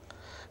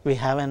 we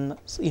have an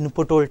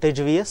input voltage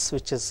Vs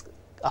which is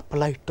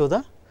applied to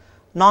the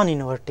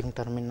non-inverting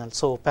terminal.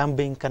 So, op-amp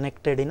being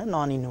connected in a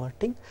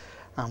non-inverting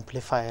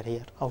amplifier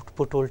here.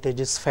 Output voltage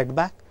is fed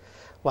back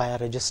via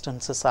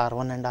resistances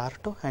R1 and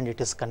R2 and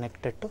it is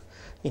connected to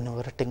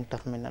inverting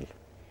terminal.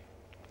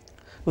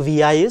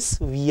 Vi is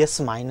Vs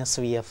minus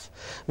Vf.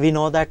 We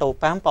know that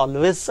op-amp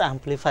always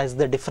amplifies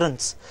the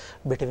difference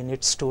between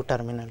its two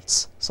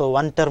terminals. So,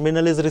 one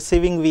terminal is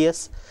receiving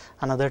Vs,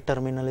 another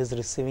terminal is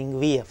receiving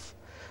Vf.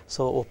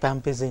 So,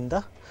 op-amp is in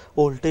the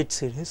voltage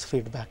series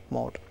feedback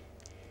mode.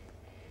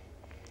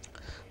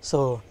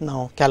 So,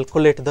 now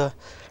calculate the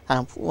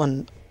amp.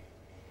 One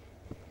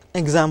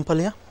example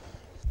here.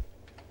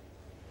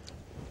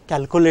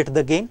 Calculate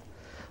the gain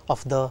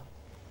of the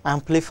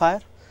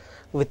amplifier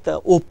with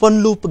the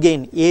open loop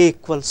gain A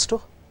equals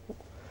to,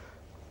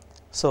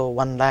 so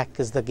 1 lakh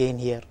is the gain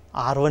here.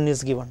 R1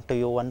 is given to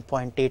you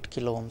 1.8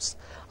 kilo ohms,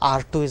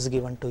 R2 is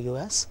given to you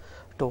as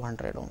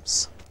 200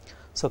 ohms.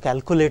 So,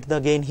 calculate the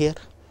gain here.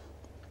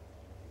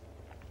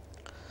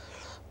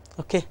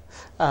 Okay.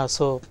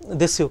 So,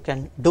 this you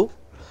can do.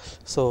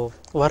 So,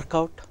 work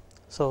out.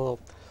 So,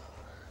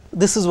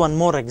 this is one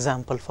more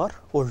example for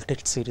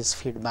voltage series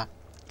feedback.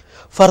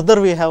 Further,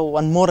 we have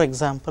one more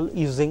example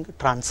using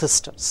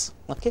transistors.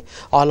 Okay.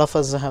 All of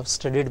us have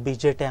studied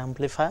BJT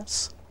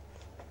amplifiers.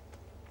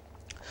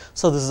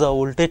 So, this is a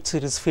voltage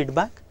series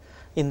feedback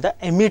in the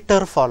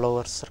emitter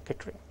follower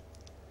circuitry.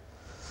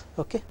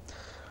 Okay.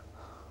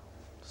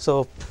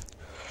 So,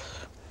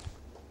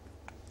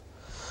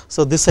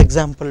 this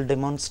example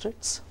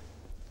demonstrates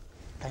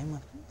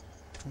timer.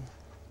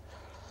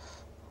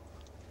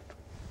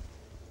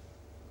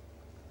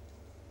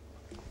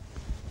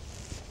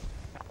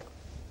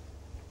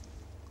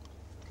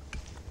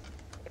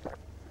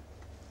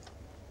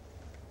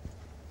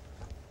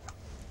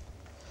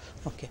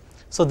 Okay.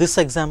 So, this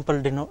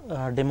example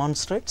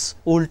demonstrates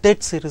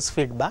voltage series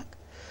feedback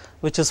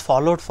which is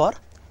followed for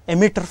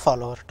emitter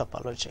follower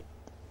topology.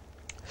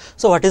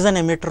 So, what is an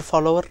emitter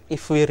follower?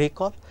 If we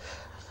recall,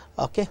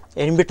 okay,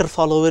 emitter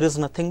follower is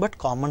nothing but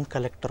common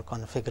collector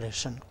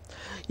configuration.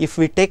 If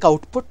we take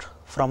output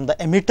from the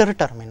emitter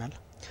terminal,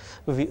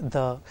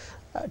 the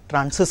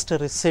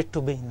transistor is said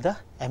to be in the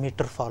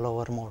emitter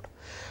follower mode.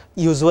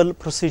 Usual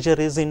procedure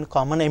is in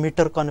common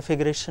emitter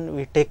configuration,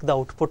 we take the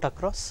output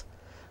across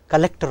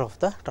collector of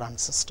the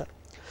transistor.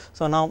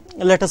 So, now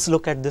let us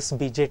look at this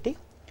BJT.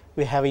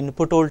 We have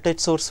input voltage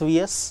source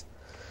Vs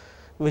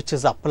which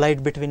is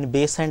applied between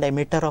base and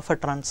emitter of a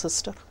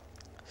transistor.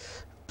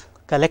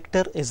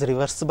 Collector is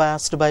reverse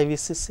biased by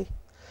VCC.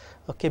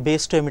 Okay,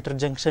 base to emitter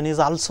junction is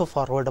also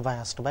forward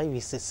biased by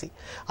VCC.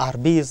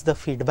 RB is the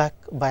feedback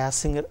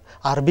biasing,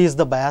 RB is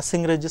the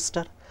biasing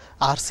resistor,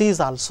 RC is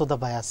also the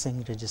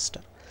biasing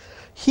resistor.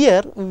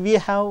 Here we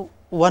have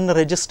one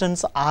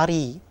resistance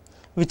RE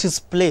which is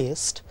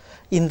placed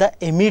in the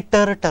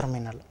emitter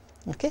terminal,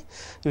 okay,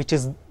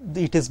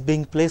 it is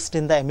being placed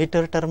in the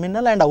emitter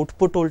terminal and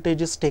output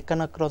voltage is taken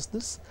across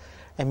this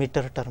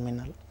emitter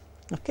terminal.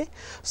 Okay.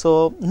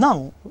 So,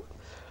 now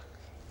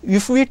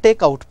if we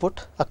take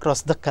output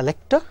across the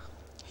collector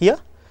here,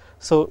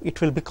 so it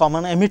will be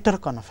common emitter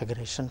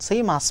configuration,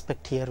 same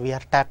aspect here, we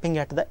are tapping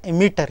at the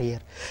emitter here.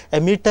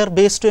 Emitter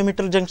base to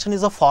emitter junction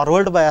is a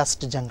forward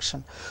biased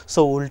junction.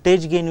 So,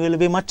 voltage gain will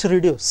be much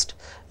reduced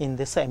in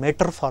this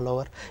emitter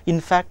follower. In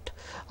fact,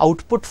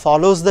 output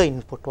follows the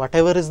input,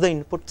 whatever is the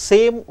input,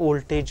 same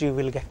voltage you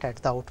will get at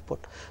the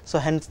output. So,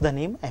 hence the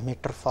name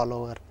emitter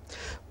follower.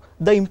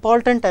 The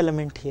important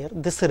element here,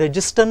 this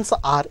resistance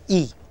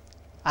RE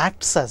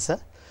acts as a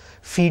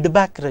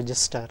feedback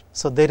resistor.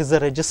 So, there is a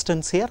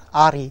resistance here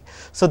RE.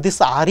 So,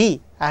 this RE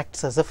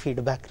acts as a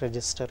feedback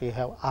resistor. You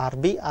have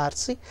RB,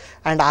 RC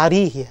and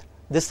RE here.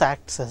 This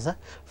acts as a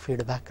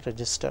feedback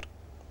resistor.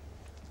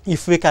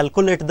 If we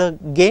calculate the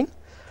gain,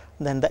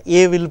 then the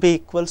A will be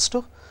equals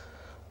to,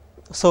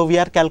 so we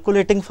are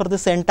calculating for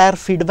this entire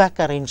feedback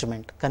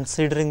arrangement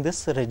considering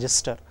this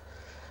resistor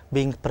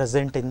being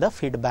present in the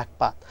feedback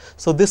path.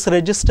 So, this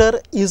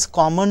resistor is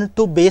common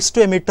to base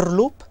to emitter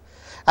loop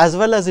as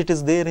well as it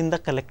is there in the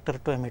collector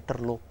to emitter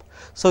loop.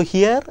 So,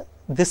 here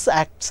this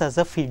acts as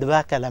a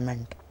feedback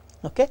element,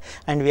 okay,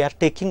 and we are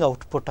taking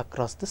output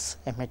across this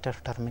emitter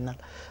terminal.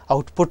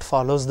 Output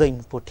follows the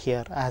input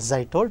here, as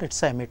I told, it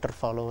is a emitter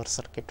follower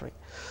circuitry.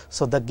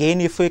 So, the gain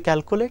if we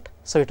calculate,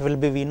 so it will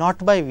be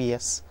V0 by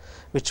Vs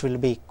which will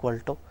be equal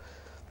to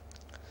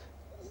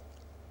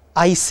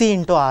IC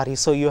into Re.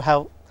 So, you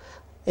have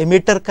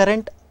emitter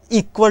current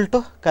equal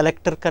to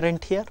collector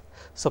current here.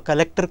 So,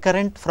 collector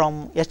current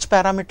from H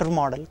parameter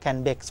model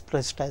can be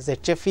expressed as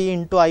HFE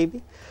into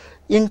IB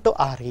into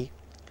Re.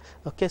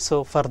 Okay,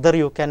 so further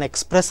you can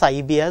express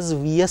IB as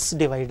Vs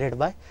divided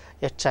by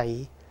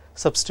HIE.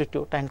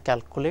 Substitute and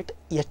calculate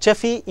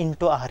HFE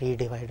into RE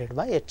divided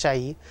by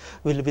HIE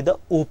will be the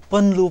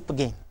open loop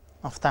gain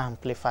of the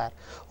amplifier.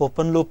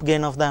 Open loop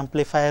gain of the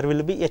amplifier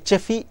will be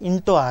HFE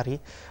into RE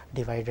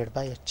divided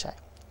by HI.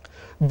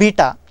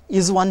 Beta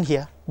is 1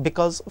 here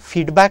because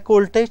feedback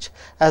voltage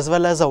as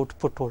well as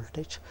output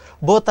voltage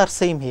both are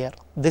same here.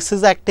 This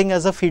is acting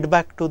as a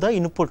feedback to the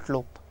input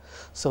loop.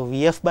 So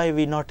Vf by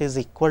V0 is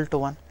equal to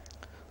 1.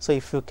 So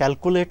if you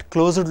calculate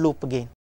closed loop gain,